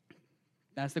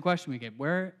 That's the question we get.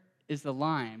 Where is the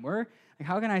line?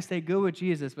 How can I stay good with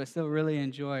Jesus but still really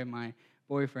enjoy my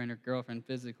boyfriend or girlfriend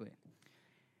physically?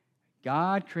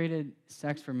 God created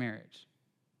sex for marriage,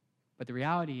 but the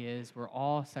reality is we're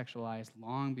all sexualized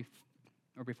long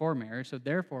before marriage, so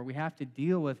therefore we have to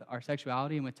deal with our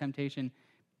sexuality and with temptation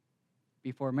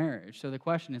before marriage. So the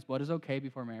question is, what is okay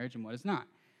before marriage and what is not?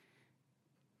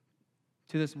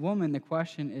 to this woman, the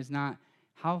question is not,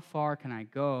 how far can I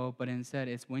go, but instead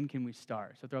it's, when can we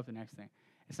start? So throw up the next thing.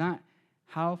 It's not,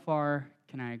 how far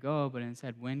can I go, but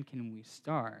instead, when can we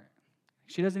start?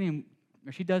 She doesn't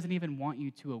even want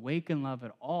you to awaken love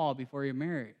at all before you're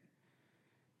married.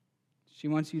 She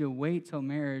wants you to wait till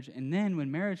marriage, and then when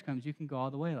marriage comes, you can go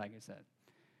all the way, like I said.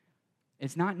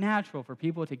 It's not natural for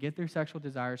people to get their sexual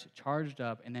desires charged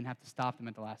up and then have to stop them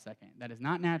at the last second. That is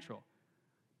not natural.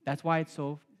 That's why it's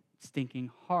so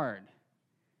stinking hard.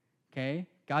 Okay?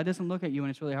 God doesn't look at you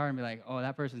when it's really hard and be like, oh,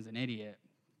 that person's an idiot.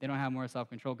 They don't have more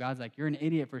self-control. God's like, you're an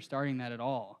idiot for starting that at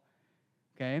all.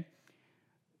 Okay?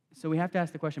 So we have to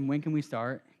ask the question, when can we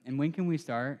start? And when can we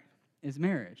start is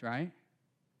marriage, right?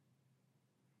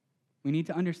 We need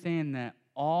to understand that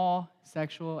all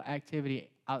sexual activity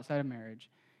outside of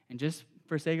marriage, and just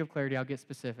for sake of clarity, I'll get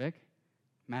specific,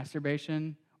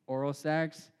 masturbation, oral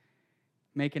sex,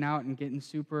 making out and getting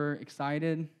super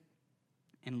excited,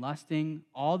 and lusting,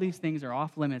 all these things are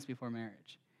off limits before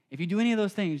marriage. If you do any of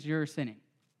those things, you're sinning.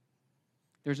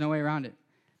 There's no way around it.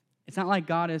 It's not like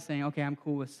God is saying, okay, I'm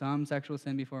cool with some sexual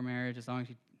sin before marriage as long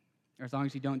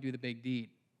as you don't do the big deed.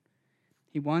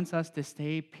 He wants us to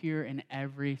stay pure in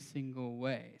every single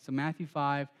way. So Matthew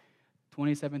 5,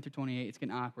 27 through 28, it's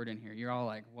getting awkward in here. You're all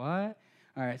like, what?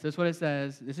 All right, so that's what it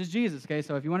says. This is Jesus, okay?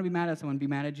 So if you want to be mad at someone, be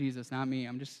mad at Jesus, not me.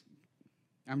 I'm just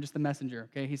the messenger,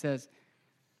 okay? He says,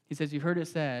 you've heard it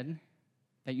said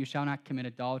that you shall not commit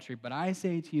adultery, but I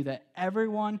say to you that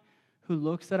everyone who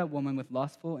looks at a woman with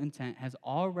lustful intent has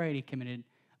already committed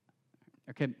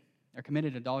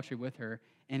adultery with her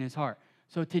in his heart.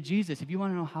 So to Jesus, if you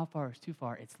want to know how far is too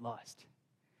far, it's lust.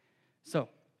 So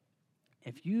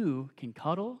if you can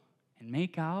cuddle and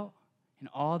make out and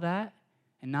all that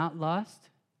and not lust,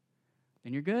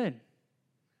 then you're good.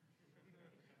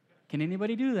 Can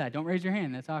anybody do that? Don't raise your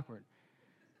hand. That's awkward.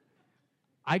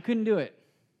 I couldn't do it.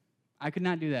 I could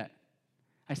not do that.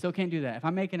 I still can't do that. If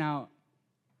I'm making out,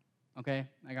 okay,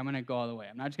 like I'm going to go all the way.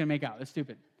 I'm not just going to make out. That's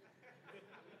stupid.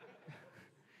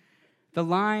 The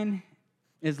line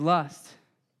is lust.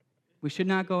 We should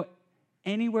not go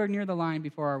anywhere near the line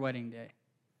before our wedding day.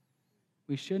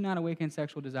 We should not awaken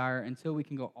sexual desire until we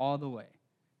can go all the way.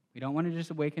 We don't want to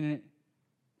just awaken it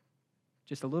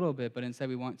just a little bit, but instead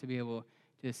we want to be able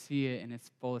to see it in its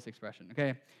fullest expression.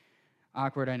 Okay?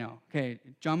 Awkward, I know. Okay,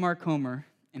 John Mark Comer,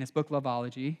 in his book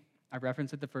Loveology, I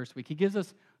referenced it the first week, he gives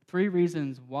us 3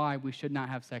 reasons why we should not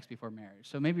have sex before marriage.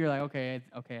 So maybe you're like, okay,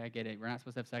 I get it. We're not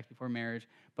supposed to have sex before marriage,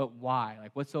 but why?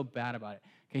 Like, what's so bad about it?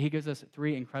 Okay, he gives us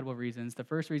 3 incredible reasons. The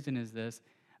first reason is this,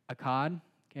 akkad.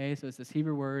 Okay, so it's this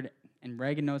Hebrew word, and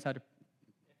Reagan knows how to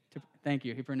thank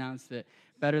you. He pronounced it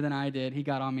better than I did. He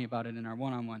got on me about it in our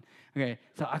one-on-one. Okay,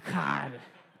 so akkad,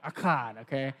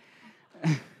 okay?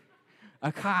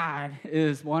 Akkad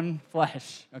is one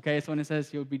flesh, okay? So when it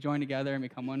says you'll be joined together and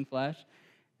become one flesh,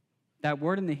 that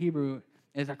word in the Hebrew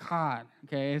is akkad,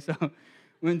 okay? So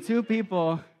when 2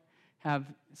 people have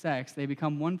sex, they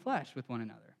become one flesh with one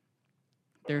another.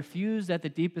 They're fused at the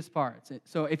deepest parts.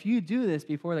 So if you do this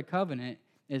before the covenant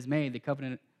is made, the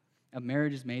covenant of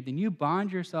marriage is made, then you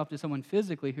bond yourself to someone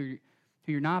physically who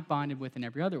you're not bonded with in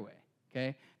every other way,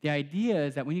 okay? The idea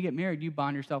is that when you get married, you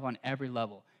bond yourself on every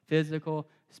level, physical,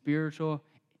 spiritual,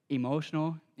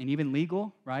 emotional, and even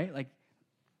legal, right? Like,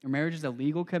 your marriage is a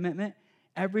legal commitment.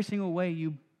 Every single way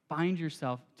you bind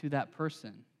yourself to that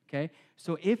person, okay?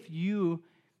 So if you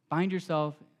bind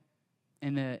yourself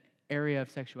in the area of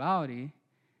sexuality,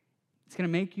 it's going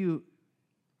to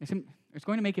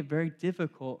make it very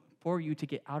difficult for you to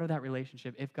get out of that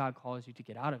relationship if God calls you to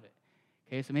get out of it,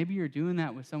 okay? So maybe you're doing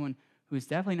that with someone who is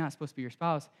definitely not supposed to be your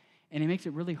spouse, and it makes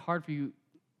it really hard for you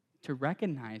to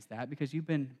recognize that because you've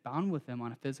been bound with them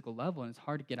on a physical level, and it's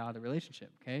hard to get out of the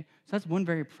relationship, okay? So that's one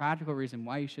very practical reason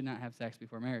why you should not have sex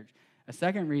before marriage. A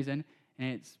second reason,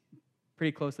 and it's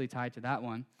pretty closely tied to that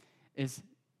one, is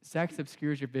sex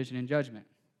obscures your vision and judgment.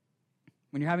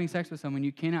 When you're having sex with someone,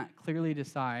 you cannot clearly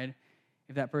decide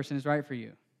if that person is right for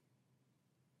you.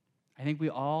 I think we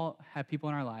all have people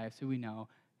in our lives who we know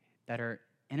that are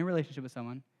in a relationship with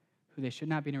someone who they should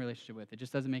not be in a relationship with. It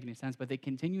just doesn't make any sense, but they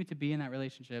continue to be in that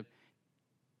relationship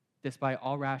despite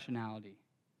all rationality.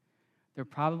 They're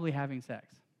probably having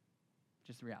sex,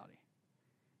 just the reality.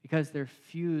 Because they're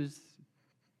fused,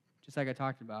 just like I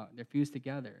talked about, they're fused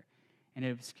together, and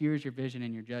it obscures your vision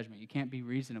and your judgment. You can't be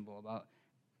reasonable about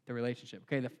the relationship.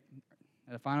 Okay,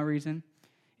 the final reason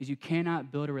is you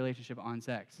cannot build a relationship on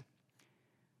sex.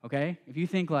 Okay? If you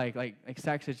think like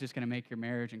sex is just going to make your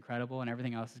marriage incredible and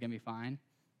everything else is going to be fine,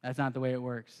 that's not the way it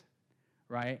works,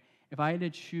 right? If I had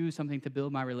to choose something to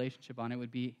build my relationship on, it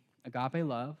would be agape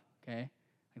love, okay?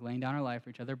 Like laying down our life for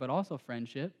each other, but also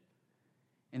friendship,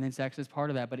 And then sex is part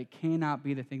of that, but it cannot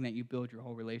be the thing that you build your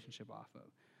whole relationship off of.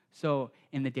 So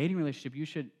in the dating relationship, you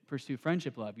should pursue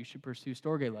friendship love. You should pursue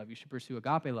storge love. You should pursue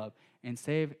agape love and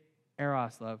save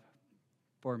eros love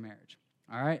for marriage.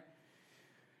 All right?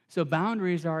 So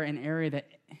boundaries are an area that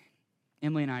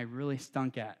Emily and I really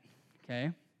stunk at,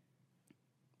 okay?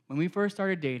 When we first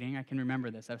started dating, I can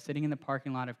remember this. I was sitting in the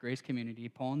parking lot of Grace Community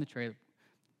pulling the trailer.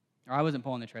 Or I wasn't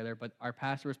pulling the trailer, but our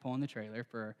pastor was pulling the trailer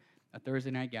for a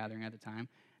Thursday night gathering at the time.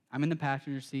 I'm in the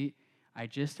passenger seat. I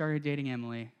just started dating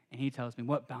Emily, and he tells me,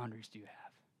 what boundaries do you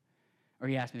have? Or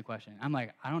he asked me the question. I'm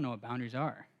like, I don't know what boundaries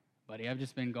are, buddy. I've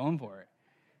just been going for it.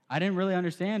 I didn't really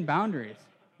understand boundaries.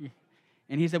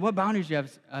 And he said, what boundaries do you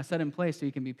have set in place so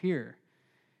you can be pure?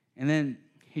 And then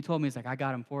he told me, he's like, I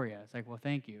got them for you. It's like, well,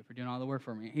 thank you for doing all the work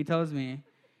for me. He tells me,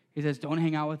 he says, don't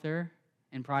hang out with her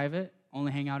in private,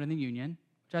 only hang out in the union,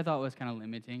 which I thought was kind of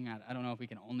limiting. I don't know if we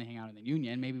can only hang out in the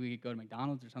union. Maybe we could go to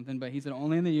McDonald's or something, but he said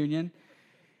only in the union.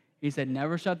 He said,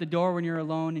 never shut the door when you're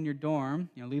alone in your dorm.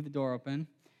 Leave the door open.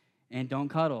 And don't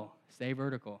cuddle. Stay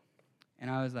vertical. And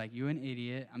I was like, you an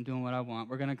idiot. I'm doing what I want.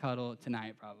 We're going to cuddle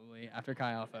tonight probably after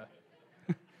Chi Alpha.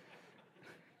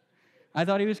 I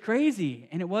thought he was crazy.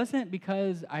 And it wasn't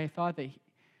because I thought that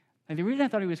the reason I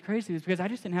thought he was crazy was because I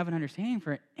just didn't have an understanding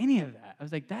for any of that. I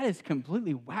was like, that is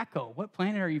completely wacko. What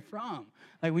planet are you from?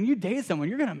 Like, when you date someone,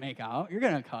 you're going to make out. You're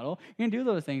going to cuddle. You're going to do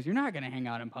those things. You're not going to hang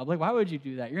out in public. Why would you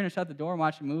do that? You're going to shut the door and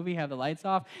watch a movie, have the lights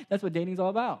off. That's what dating's all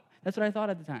about. That's what I thought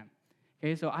at the time.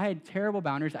 Okay, so I had terrible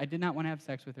boundaries. I did not want to have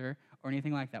sex with her or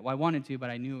anything like that. Well, I wanted to, but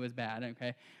I knew it was bad,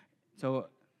 okay? So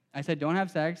I said, don't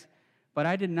have sex, but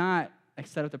I did not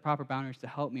set up the proper boundaries to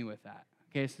help me with that.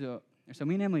 Okay, so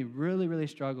me and Emily really, really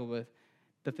struggle with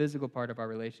the physical part of our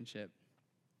relationship.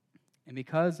 And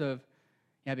because of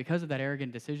that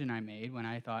arrogant decision I made when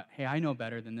I thought, hey, I know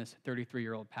better than this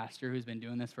 33-year-old pastor who's been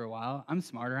doing this for a while. I'm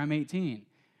smarter. I'm 18,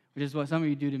 which is what some of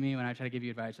you do to me when I try to give you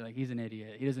advice. You're like, he's an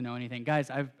idiot. He doesn't know anything. Guys,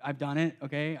 I've done it,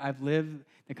 okay? I've lived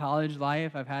the college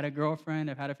life. I've had a girlfriend.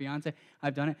 I've had a fiance.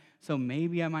 I've done it. So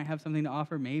maybe I might have something to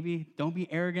offer. Maybe. Don't be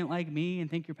arrogant like me and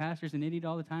think your pastor's an idiot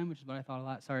all the time, which is what I thought a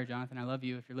lot. Sorry, Jonathan. I love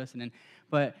you if you're listening.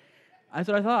 But that's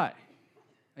what I thought.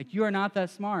 Like, you are not that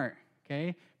smart,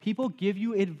 okay? People give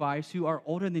you advice who are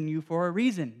older than you for a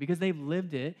reason because they've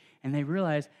lived it and they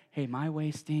realize, hey, my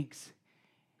way stinks.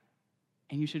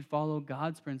 And you should follow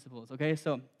God's principles, okay?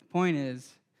 So the point is,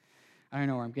 I don't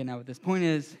know where I'm getting at with this. Point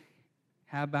is,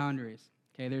 have boundaries,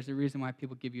 okay? There's a reason why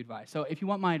people give you advice. So if you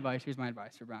want my advice, here's my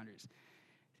advice for boundaries.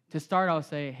 To start, I'll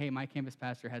say, hey, my campus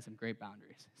pastor has some great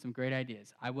boundaries, some great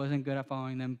ideas. I wasn't good at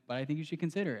following them, but I think you should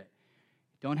consider it.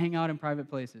 Don't hang out in private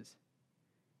places.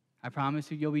 I promise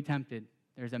you, you'll be tempted.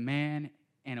 There's a man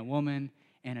and a woman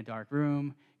in a dark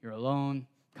room. You're alone.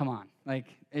 Come on. Like,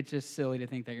 it's just silly to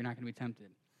think that you're not going to be tempted.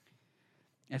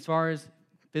 As far as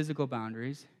physical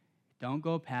boundaries, don't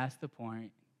go past the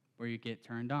point where you get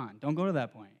turned on. Don't go to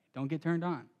that point. Don't get turned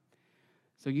on.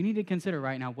 So you need to consider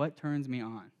right now, what turns me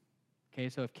on? Okay,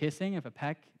 so if a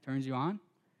peck turns you on,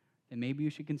 then maybe you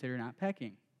should consider not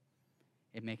pecking.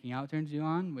 If making out turns you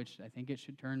on, which I think it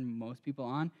should turn most people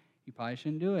on, you probably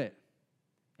shouldn't do it.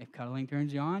 If cuddling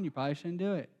turns you on, you probably shouldn't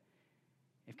do it.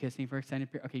 If kissing for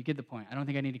extended period, okay, you get the point. I don't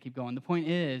think I need to keep going. The point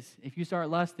is, if you start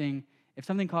lusting, if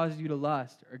something causes you to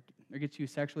lust or gets you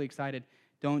sexually excited,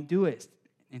 don't do it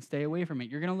and stay away from it.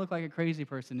 You're going to look like a crazy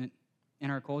person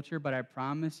in our culture, but I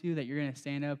promise you that you're going to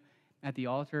stand up at the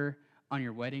altar on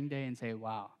your wedding day and say,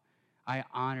 wow, I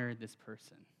honored this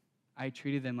person. I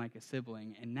treated them like a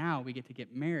sibling, and now we get to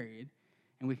get married,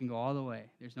 and we can go all the way.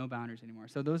 There's no boundaries anymore.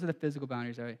 So those are the physical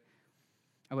boundaries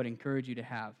I would encourage you to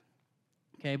have.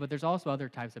 Okay, but there's also other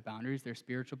types of boundaries. There's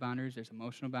spiritual boundaries. There's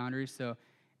emotional boundaries. So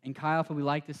in Chi Alpha, we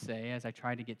like to say, as I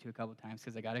tried to get to a couple times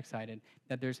because I got excited,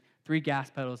 that there's 3 gas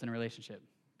pedals in a relationship.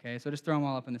 Okay, so just throw them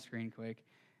all up on the screen quick.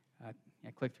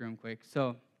 Click through them quick.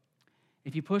 So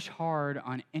if you push hard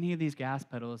on any of these gas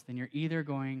pedals, then you're either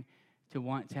going to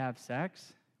want to have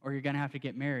sex or you're going to have to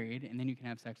get married, and then you can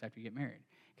have sex after you get married.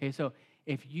 Okay, so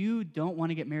if you don't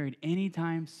want to get married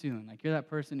anytime soon, like you're that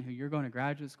person who you're going to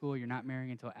graduate school, you're not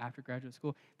marrying until after graduate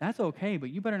school, that's okay,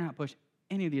 but you better not push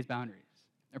any of these boundaries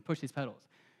or push these pedals.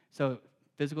 So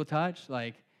physical touch,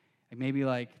 like maybe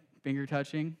like finger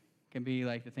touching can be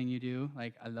like the thing you do,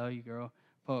 like I love you, girl,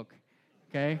 poke,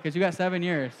 okay? Because you got 7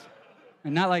 years,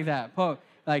 and not like that, poke,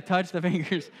 like touch the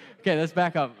fingers. Okay, let's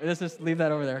back up. Let's just leave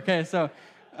that over there. Okay, so,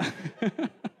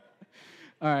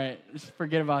 all right, just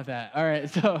forget about that. All right,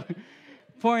 so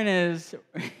point is,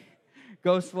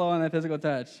 go slow on that physical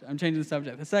touch. I'm changing the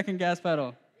subject. The second gas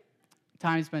pedal,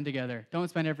 time spent together. Don't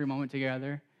spend every moment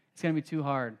together. It's going to be too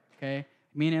hard, okay?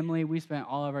 Me and Emily, we spent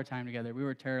all of our time together. We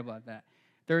were terrible at that.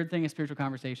 third thing is spiritual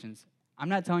conversations. I'm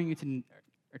not telling you to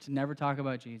never talk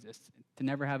about Jesus, to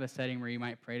never have a setting where you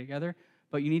might pray together,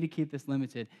 but you need to keep this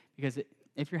limited because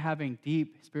if you're having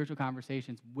deep spiritual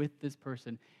conversations with this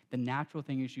person, the natural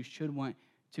thing is you should want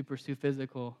to pursue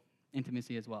physical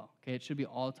intimacy as well. Okay, it should be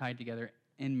all tied together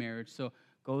in marriage. So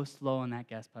go slow on that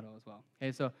gas pedal as well.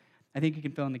 Okay, so I think you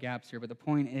can fill in the gaps here, but the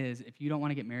point is, if you don't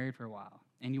want to get married for a while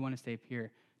and you want to stay pure,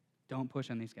 don't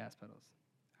push on these gas pedals.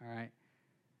 All right.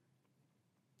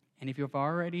 And if you've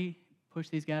already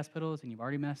pushed these gas pedals and you've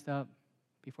already messed up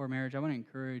before marriage, I want to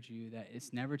encourage you that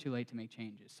it's never too late to make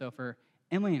changes. So for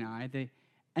Emily and I, the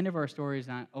end of our story is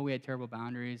not, oh, we had terrible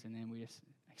boundaries and then we just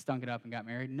stunk it up and got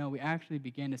married. No, we actually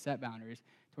began to set boundaries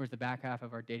towards the back half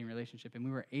of our dating relationship, and we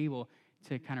were able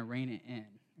to kind of rein it in,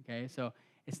 okay? So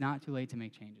it's not too late to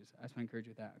make changes. I just want to encourage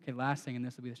you with that. Okay, last thing, and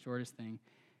this will be the shortest thing.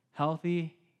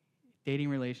 Healthy dating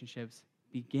relationships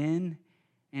begin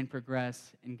and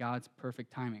progress in God's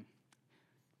perfect timing.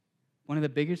 One of the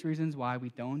biggest reasons why we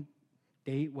don't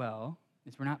date well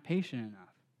is we're not patient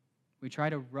enough. We try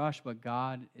to rush what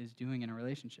God is doing in a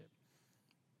relationship.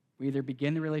 We either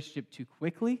begin the relationship too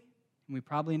quickly, and we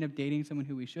probably end up dating someone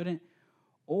who we shouldn't,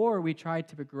 or we try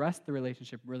to progress the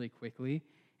relationship really quickly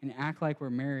and act like we're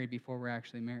married before we're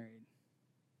actually married.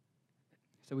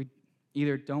 So we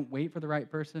either don't wait for the right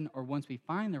person, or once we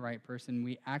find the right person,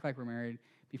 we act like we're married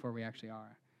before we actually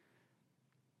are.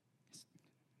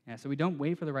 Yeah, so we don't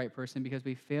wait for the right person because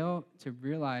we fail to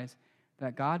realize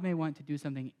that God may want to do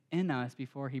something in us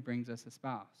before he brings us a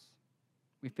spouse.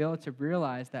 We fail to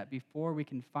realize that before we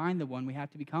can find the one, we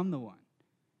have to become the one.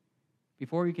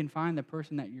 Before you can find the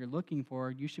person that you're looking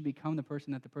for, you should become the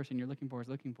person that the person you're looking for is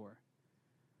looking for.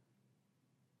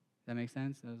 Does that make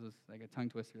sense? That was like a tongue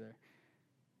twister there.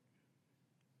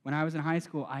 When I was in high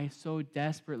school, I so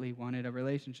desperately wanted a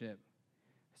relationship.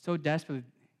 So desperately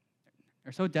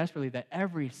that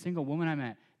every single woman I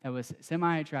met that was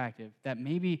semi-attractive, that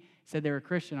maybe said they were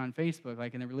Christian on Facebook,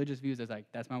 like in their religious views, I was like,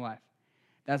 that's my wife.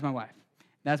 That's my wife.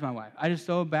 That's my wife. I just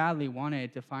so badly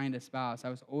wanted to find a spouse. I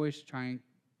was always trying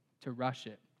to rush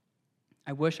it.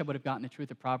 I wish I would have gotten the truth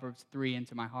of Proverbs 3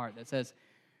 into my heart that says,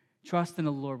 trust in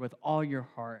the Lord with all your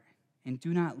heart and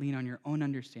do not lean on your own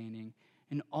understanding.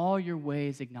 In all your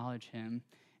ways acknowledge him,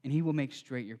 and he will make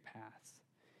straight your paths.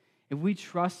 If we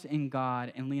trust in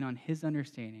God and lean on his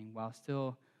understanding while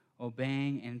still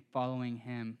obeying and following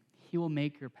him, he will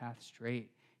make your path straight.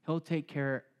 He'll take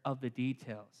care of the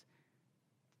details.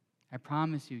 I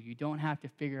promise you, you don't have to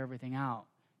figure everything out.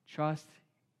 Trust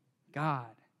God.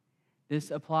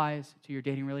 This applies to your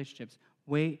dating relationships.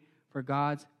 Wait for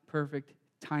God's perfect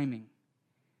timing.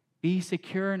 Be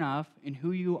secure enough in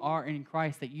who you are in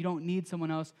Christ that you don't need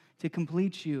someone else to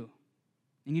complete you.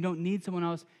 And you don't need someone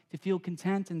else to feel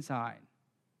content inside.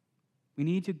 We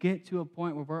need to get to a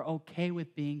point where we're okay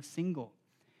with being single.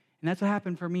 And that's what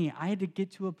happened for me. I had to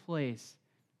get to a place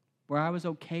where I was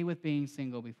okay with being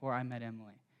single before I met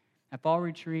Emily. At fall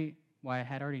retreat, well, I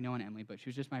had already known Emily, but she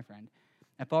was just my friend.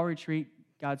 At fall retreat,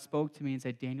 God spoke to me and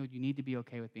said, Daniel, you need to be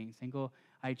okay with being single.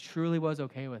 I truly was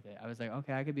okay with it. I was like,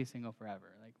 okay, I could be single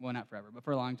forever. Like, well, not forever, but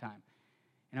for a long time.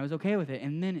 And I was okay with it.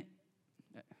 And then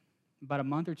about a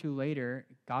month or two later,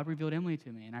 God revealed Emily to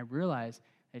me, and I realized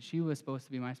that she was supposed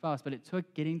to be my spouse. But it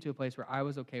took getting to a place where I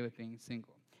was okay with being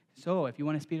single. So if you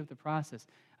want to speed up the process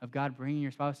of God bringing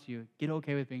your spouse to you, get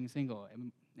okay with being single.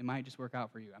 It might just work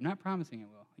out for you. I'm not promising it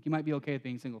will. Like, you might be okay with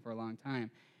being single for a long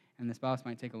time, and the spouse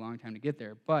might take a long time to get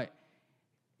there. But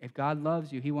if God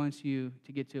loves you, he wants you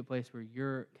to get to a place where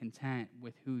you're content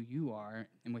with who you are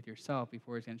and with yourself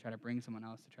before he's going to try to bring someone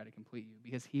else to try to complete you,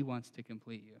 because he wants to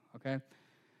complete you, okay?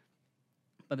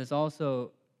 But this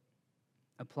also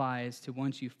applies to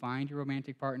once you find your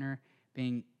romantic partner,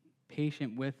 being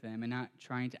patient with them and not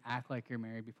trying to act like you're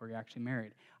married before you're actually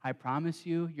married. I promise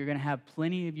you, you're going to have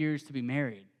plenty of years to be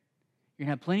married. You're going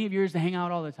to have plenty of years to hang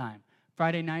out all the time.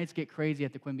 Friday nights get crazy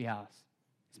at the Quimby house.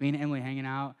 It's me and Emily hanging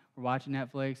out. We're watching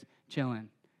Netflix, chilling.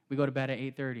 We go to bed at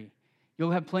 8:30.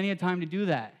 You'll have plenty of time to do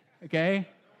that, okay?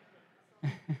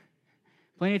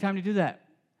 Plenty of time to do that.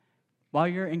 While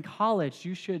you're in college,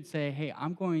 you should say, hey,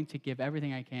 I'm going to give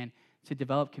everything I can to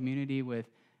develop community with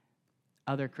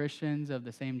other Christians of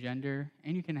the same gender.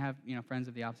 And you can have, friends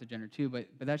of the opposite gender too, but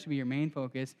that should be your main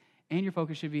focus. And your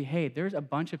focus should be, hey, there's a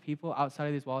bunch of people outside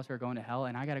of these walls who are going to hell,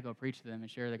 and I got to go preach to them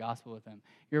and share the gospel with them.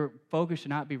 Your focus should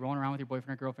not be rolling around with your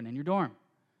boyfriend or girlfriend in your dorm.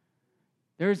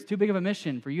 There's too big of a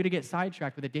mission for you to get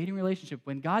sidetracked with a dating relationship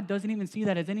when God doesn't even see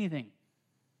that as anything.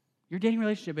 Your dating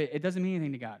relationship, it doesn't mean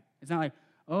anything to God. It's not like,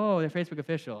 oh, they're Facebook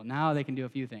official. Now they can do a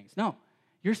few things. No,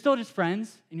 you're still just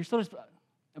friends, and you're still just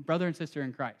a brother and sister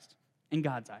in Christ, in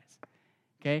God's eyes,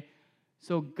 okay?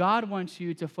 So God wants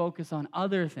you to focus on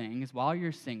other things while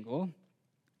you're single,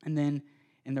 and then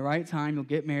in the right time, you'll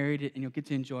get married and you'll get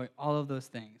to enjoy all of those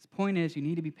things. Point is, you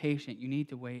need to be patient. You need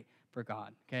to wait for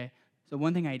God, okay? So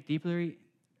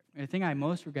the thing I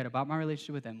most regret about my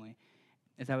relationship with Emily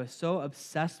is I was so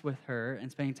obsessed with her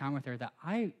and spending time with her that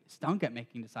I stunk at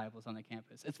making disciples on the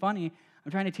campus. It's funny,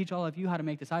 I'm trying to teach all of you how to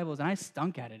make disciples, and I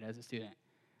stunk at it as a student.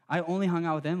 I only hung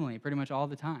out with Emily pretty much all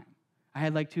the time. I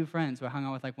had like 2 friends who I hung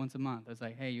out with like once a month. I was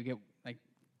like, hey, you get like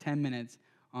 10 minutes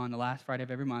on the last Friday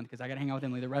of every month because I got to hang out with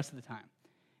Emily the rest of the time.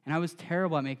 And I was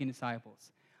terrible at making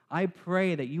disciples. I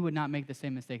pray that you would not make the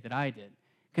same mistake that I did.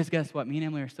 Because guess what? Me and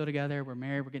Emily are still together. We're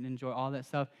married. We're getting to enjoy all that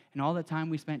stuff. And all the time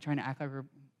we spent trying to act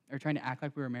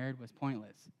like we were married was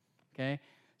pointless. Okay?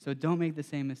 So don't make the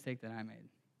same mistake that I made.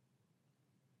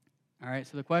 All right?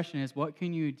 So the question is, what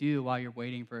can you do while you're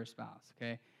waiting for a spouse?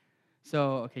 Okay?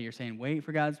 So, okay, you're saying wait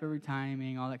for God's perfect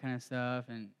timing, all that kind of stuff,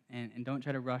 and don't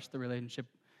try to rush the relationship.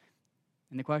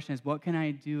 And the question is, what can I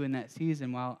do in that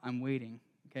season while I'm waiting?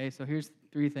 Okay, so here's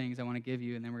 3 things I want to give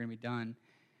you, and then we're going to be done.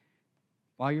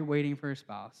 While you're waiting for a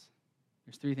spouse,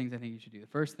 there's 3 things I think you should do. The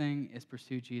first thing is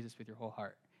pursue Jesus with your whole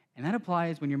heart. And that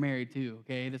applies when you're married too,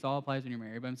 okay? This all applies when you're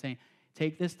married. But I'm saying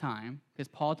take this time, because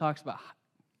Paul talks about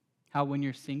how when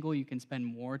you're single, you can spend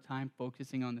more time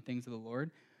focusing on the things of the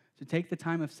Lord. So take the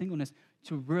time of singleness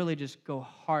to really just go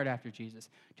hard after Jesus,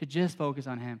 to just focus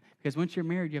on him. Because once you're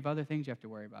married, you have other things you have to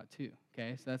worry about too,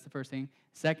 okay? So that's the first thing.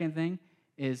 Second thing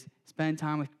is spend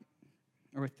time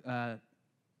with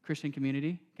Christian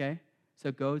community, okay?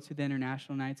 So go to the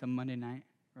international nights on Monday night,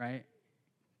 right?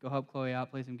 Go help Chloe out,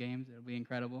 play some games. It'll be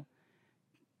incredible.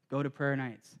 Go to prayer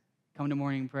nights. Come to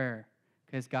morning prayer,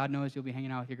 because God knows you'll be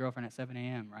hanging out with your girlfriend at 7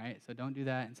 a.m., right? So don't do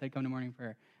that. Instead, come to morning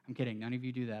prayer. I'm kidding. None of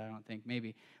you do that, I don't think.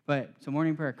 Maybe. But so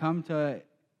morning prayer, come to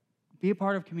be a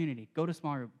part of community. Go to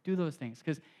small group. Do those things.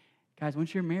 Because, guys,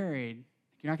 once you're married,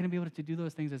 you're not going to be able to do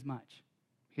those things as much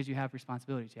because you have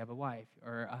responsibilities. You have a wife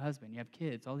or a husband. You have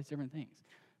kids, all these different things.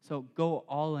 So go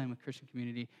all in with Christian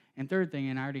community. And third thing,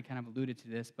 and I already kind of alluded to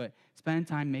this, but spend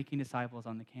time making disciples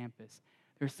on the campus.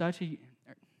 There's such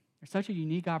a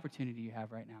unique opportunity you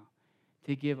have right now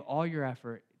to give all your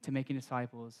effort to making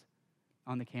disciples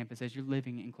on the campus as you're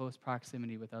living in close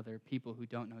proximity with other people who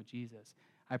don't know Jesus.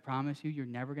 I promise you, you're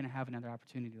never going to have another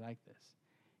opportunity like this,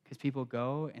 because people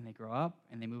go and they grow up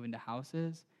and they move into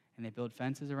houses and they build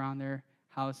fences around their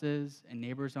houses, and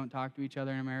neighbors don't talk to each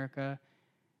other in America.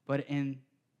 But on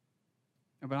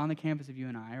the campus of you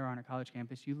and I, or on a college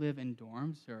campus, you live in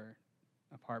dorms or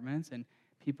apartments, and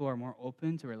people are more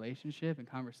open to relationship and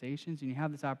conversations, and you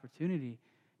have this opportunity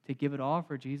to give it all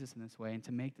for Jesus in this way and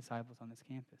to make disciples on this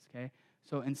campus, okay?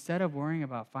 So instead of worrying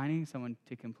about finding someone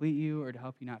to complete you or to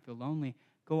help you not feel lonely,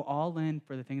 go all in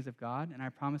for the things of God, and I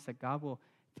promise that God will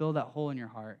fill that hole in your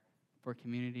heart for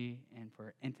community and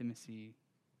for intimacy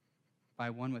by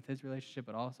one with his relationship,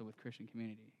 but also with Christian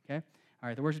community, okay? All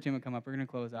right, the worship team will come up. We're going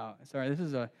to close out. Sorry,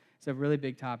 it's a really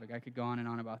big topic. I could go on and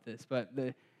on about this, but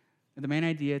the main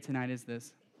idea tonight is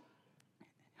this.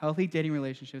 Healthy dating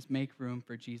relationships make room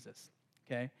for Jesus,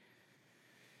 okay?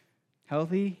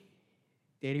 Healthy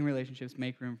dating relationships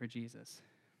make room for Jesus.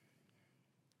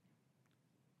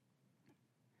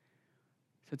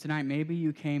 So tonight, maybe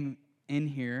you came in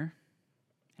here,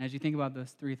 and as you think about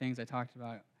those 3 things I talked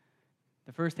about,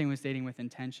 the first thing was dating with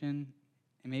intention,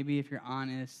 and maybe if you're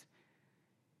honest,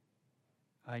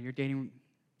 your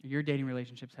dating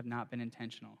relationships have not been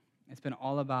intentional. It's been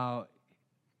all about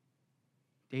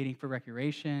dating for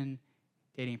recreation,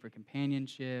 dating for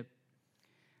companionship.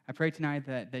 I pray tonight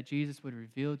that Jesus would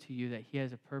reveal to you that he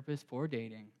has a purpose for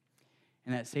dating,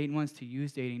 and that Satan wants to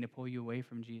use dating to pull you away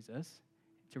from Jesus,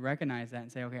 to recognize that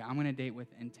and say, okay, I'm going to date with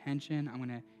intention. I'm going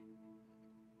to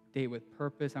date with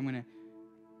purpose. I'm going to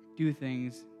do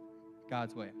things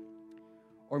God's way.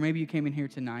 Or maybe you came in here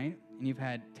tonight and you've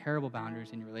had terrible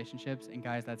boundaries in your relationships, and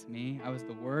guys, that's me. I was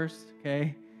the worst,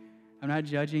 okay? I'm not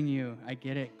judging you. I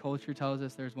get it. Culture tells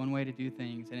us there's one way to do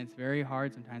things, and it's very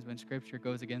hard sometimes when Scripture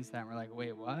goes against that, and we're like,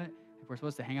 wait, what? Like, we're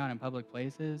supposed to hang out in public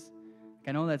places? Like,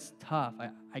 I know that's tough.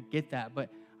 I get that, but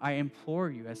I implore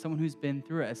you, as someone who's been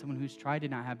through it, as someone who's tried to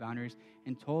not have boundaries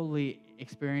and totally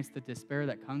experienced the despair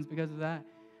that comes because of that,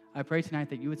 I pray tonight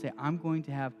that you would say, I'm going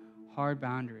to have hard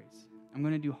boundaries. I'm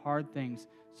going to do hard things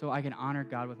so I can honor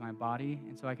God with my body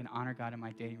and so I can honor God in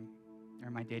my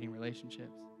dating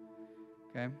relationships,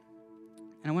 okay?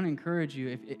 And I want to encourage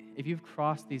you, if you've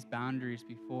crossed these boundaries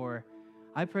before,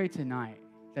 I pray tonight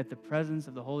that the presence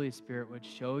of the Holy Spirit would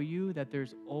show you that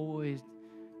there's always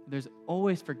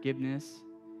forgiveness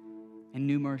and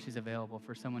new mercies available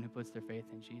for someone who puts their faith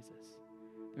in Jesus.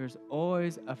 There's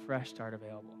always a fresh start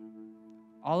available.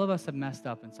 all of us have messed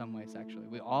up in some way sexually.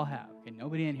 We all have. Okay,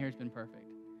 nobody in here has been perfect.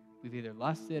 We've either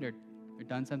lusted or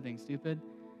done something stupid.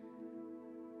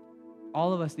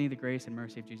 All of us need the grace and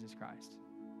mercy of Jesus Christ.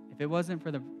 If it wasn't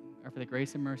for the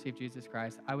grace and mercy of Jesus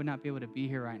Christ, I would not be able to be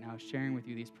here right now sharing with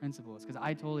you these principles, because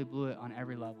I totally blew it on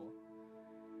every level.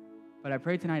 But I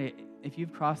pray tonight, if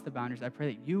you've crossed the boundaries, I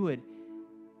pray that you would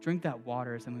drink that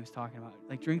water as somebody was talking about.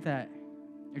 Like drink that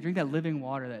living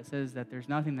water that says that there's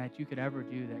nothing that you could ever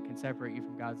do that can separate you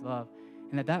from God's love.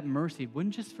 And that mercy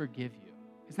wouldn't just forgive you.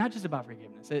 It's not just about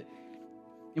forgiveness. It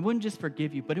wouldn't just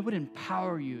forgive you, but it would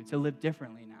empower you to live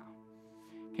differently now.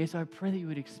 Okay, so I pray that you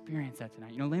would experience that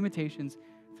tonight. Lamentations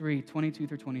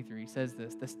 3:22-23 says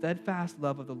this: the steadfast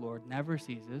love of the Lord never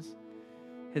ceases.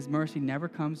 His mercy never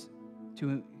comes to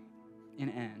an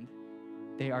end.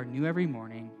 They are new every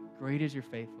morning. Great is your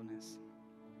faithfulness.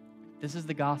 This is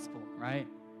the gospel, right?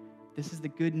 This is the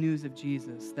good news of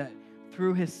Jesus, that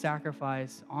through his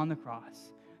sacrifice on the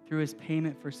cross, through his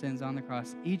payment for sins on the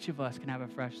cross, each of us can have a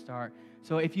fresh start.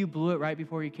 So if you blew it right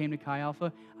before you came to Chi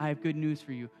Alpha, I have good news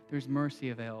for you. There's mercy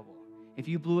available. If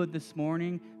you blew it this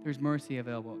morning, there's mercy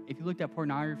available. If you looked at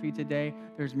pornography today,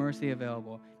 there's mercy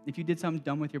available. If you did something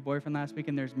dumb with your boyfriend last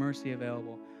weekend, there's mercy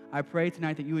available. I pray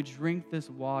tonight that you would drink this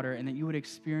water and that you would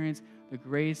experience the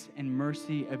grace and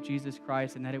mercy of Jesus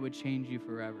Christ, and that it would change you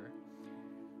forever.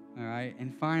 All right?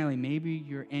 And finally, maybe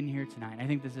you're in here tonight. I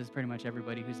think this is pretty much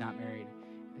everybody who's not married.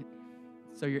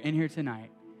 So you're in here tonight,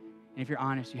 and if you're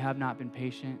honest, you have not been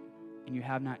patient, and you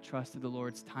have not trusted the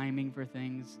Lord's timing for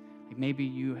things. Like maybe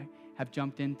you have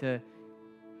jumped into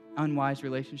unwise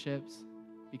relationships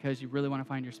because you really want to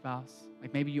find your spouse.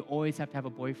 Like maybe you always have to have a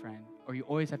boyfriend, or you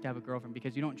always have to have a girlfriend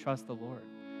because you don't trust the Lord.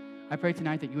 I pray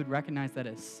tonight that you would recognize that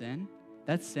as sin.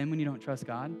 That's sin when you don't trust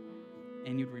God,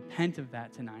 and you'd repent of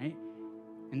that tonight,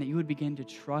 and that you would begin to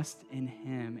trust in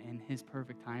him and his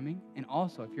perfect timing. And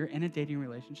also, if you're in a dating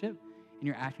relationship and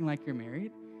you're acting like you're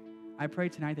married, I pray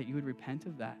tonight that you would repent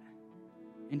of that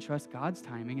and trust God's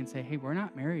timing and say, hey, we're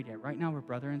not married yet. Right now, we're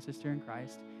brother and sister in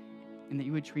Christ, and that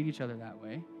you would treat each other that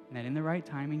way, and that in the right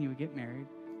timing, you would get married,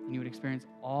 and you would experience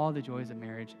all the joys of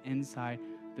marriage inside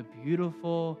the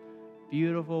beautiful,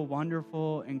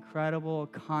 wonderful, incredible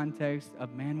context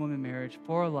of man-woman marriage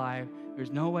for life.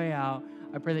 There's no way out.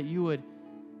 I pray that you would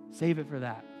save it for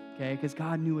that, okay? Because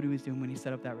God knew what he was doing when he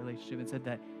set up that relationship and said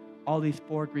that all these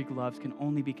 4 Greek loves can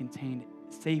only be contained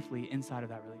safely inside of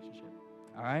that relationship,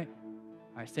 all right?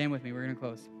 All right, stand with me. We're going to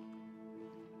close.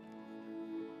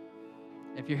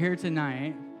 If you're here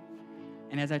tonight,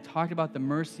 and as I talked about the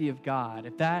mercy of God,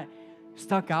 if that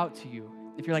stuck out to you,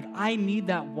 if you're like, I need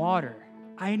that water,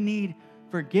 I need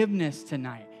forgiveness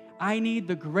tonight, I need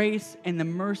the grace and the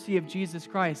mercy of Jesus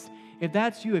Christ. If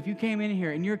that's you, if you came in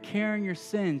here and you're carrying your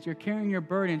sins, you're carrying your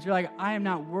burdens, you're like, I am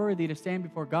not worthy to stand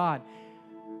before God,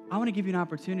 I want to give you an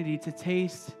opportunity to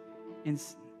taste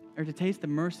the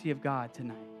mercy of God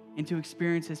tonight and to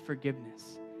experience his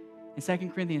forgiveness. In 2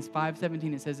 Corinthians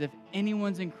 5:17, it says, if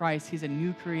anyone's in Christ, he's a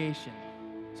new creation.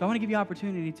 So I want to give you an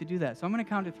opportunity to do that. So I'm going to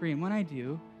count to 3, and when I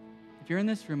do, if you're in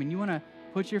this room and you want to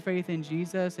put your faith in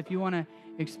Jesus, if you want to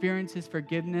experience his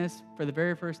forgiveness for the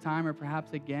very first time or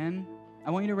perhaps again,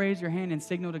 I want you to raise your hand and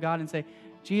signal to God and say,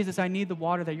 Jesus, I need the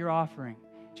water that you're offering.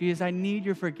 Jesus, I need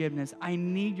your forgiveness. I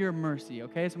need your mercy,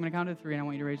 okay? So I'm going to count to 3, and I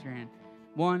want you to raise your hand.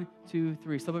 1, 2,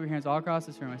 3. Slip up your hands all across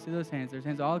this room. I see those hands. There's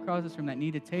hands all across this room that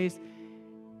need to taste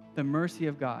the mercy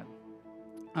of God.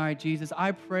 All right, Jesus,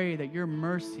 I pray that your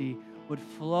mercy would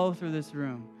flow through this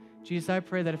room. Jesus, I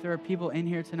pray that if there are people in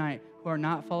here tonight who are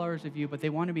not followers of you, but they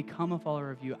want to become a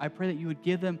follower of you, I pray that you would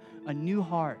give them a new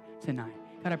heart tonight.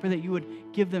 God, I pray that you would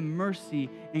give them mercy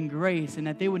and grace, and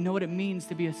that they would know what it means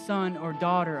to be a son or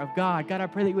daughter of God. God, I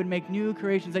pray that you would make new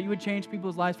creations, that you would change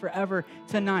people's lives forever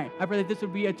tonight. I pray that this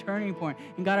would be a turning point.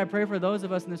 And God, I pray for those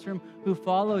of us in this room who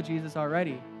follow Jesus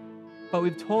already, but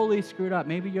we've totally screwed up.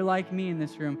 Maybe you're like me in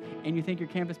this room, and you think your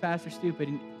campus pastor's stupid,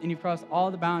 and you've crossed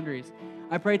all the boundaries.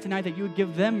 I pray tonight that you would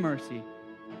give them mercy.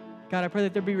 God, I pray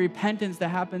that there be repentance that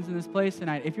happens in this place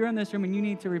tonight. If you're in this room and you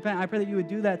need to repent, I pray that you would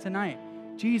do that tonight.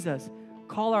 Jesus,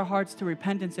 call our hearts to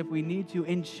repentance if we need to,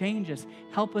 and change us.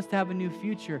 Help us to have a new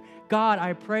future. God,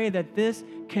 I pray that this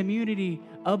community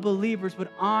of believers would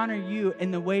honor you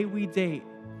in the way we date,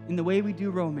 in the way we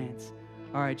do romance.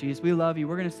 All right, Jesus, we love you.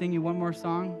 We're going to sing you one more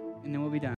song, and then we'll be done.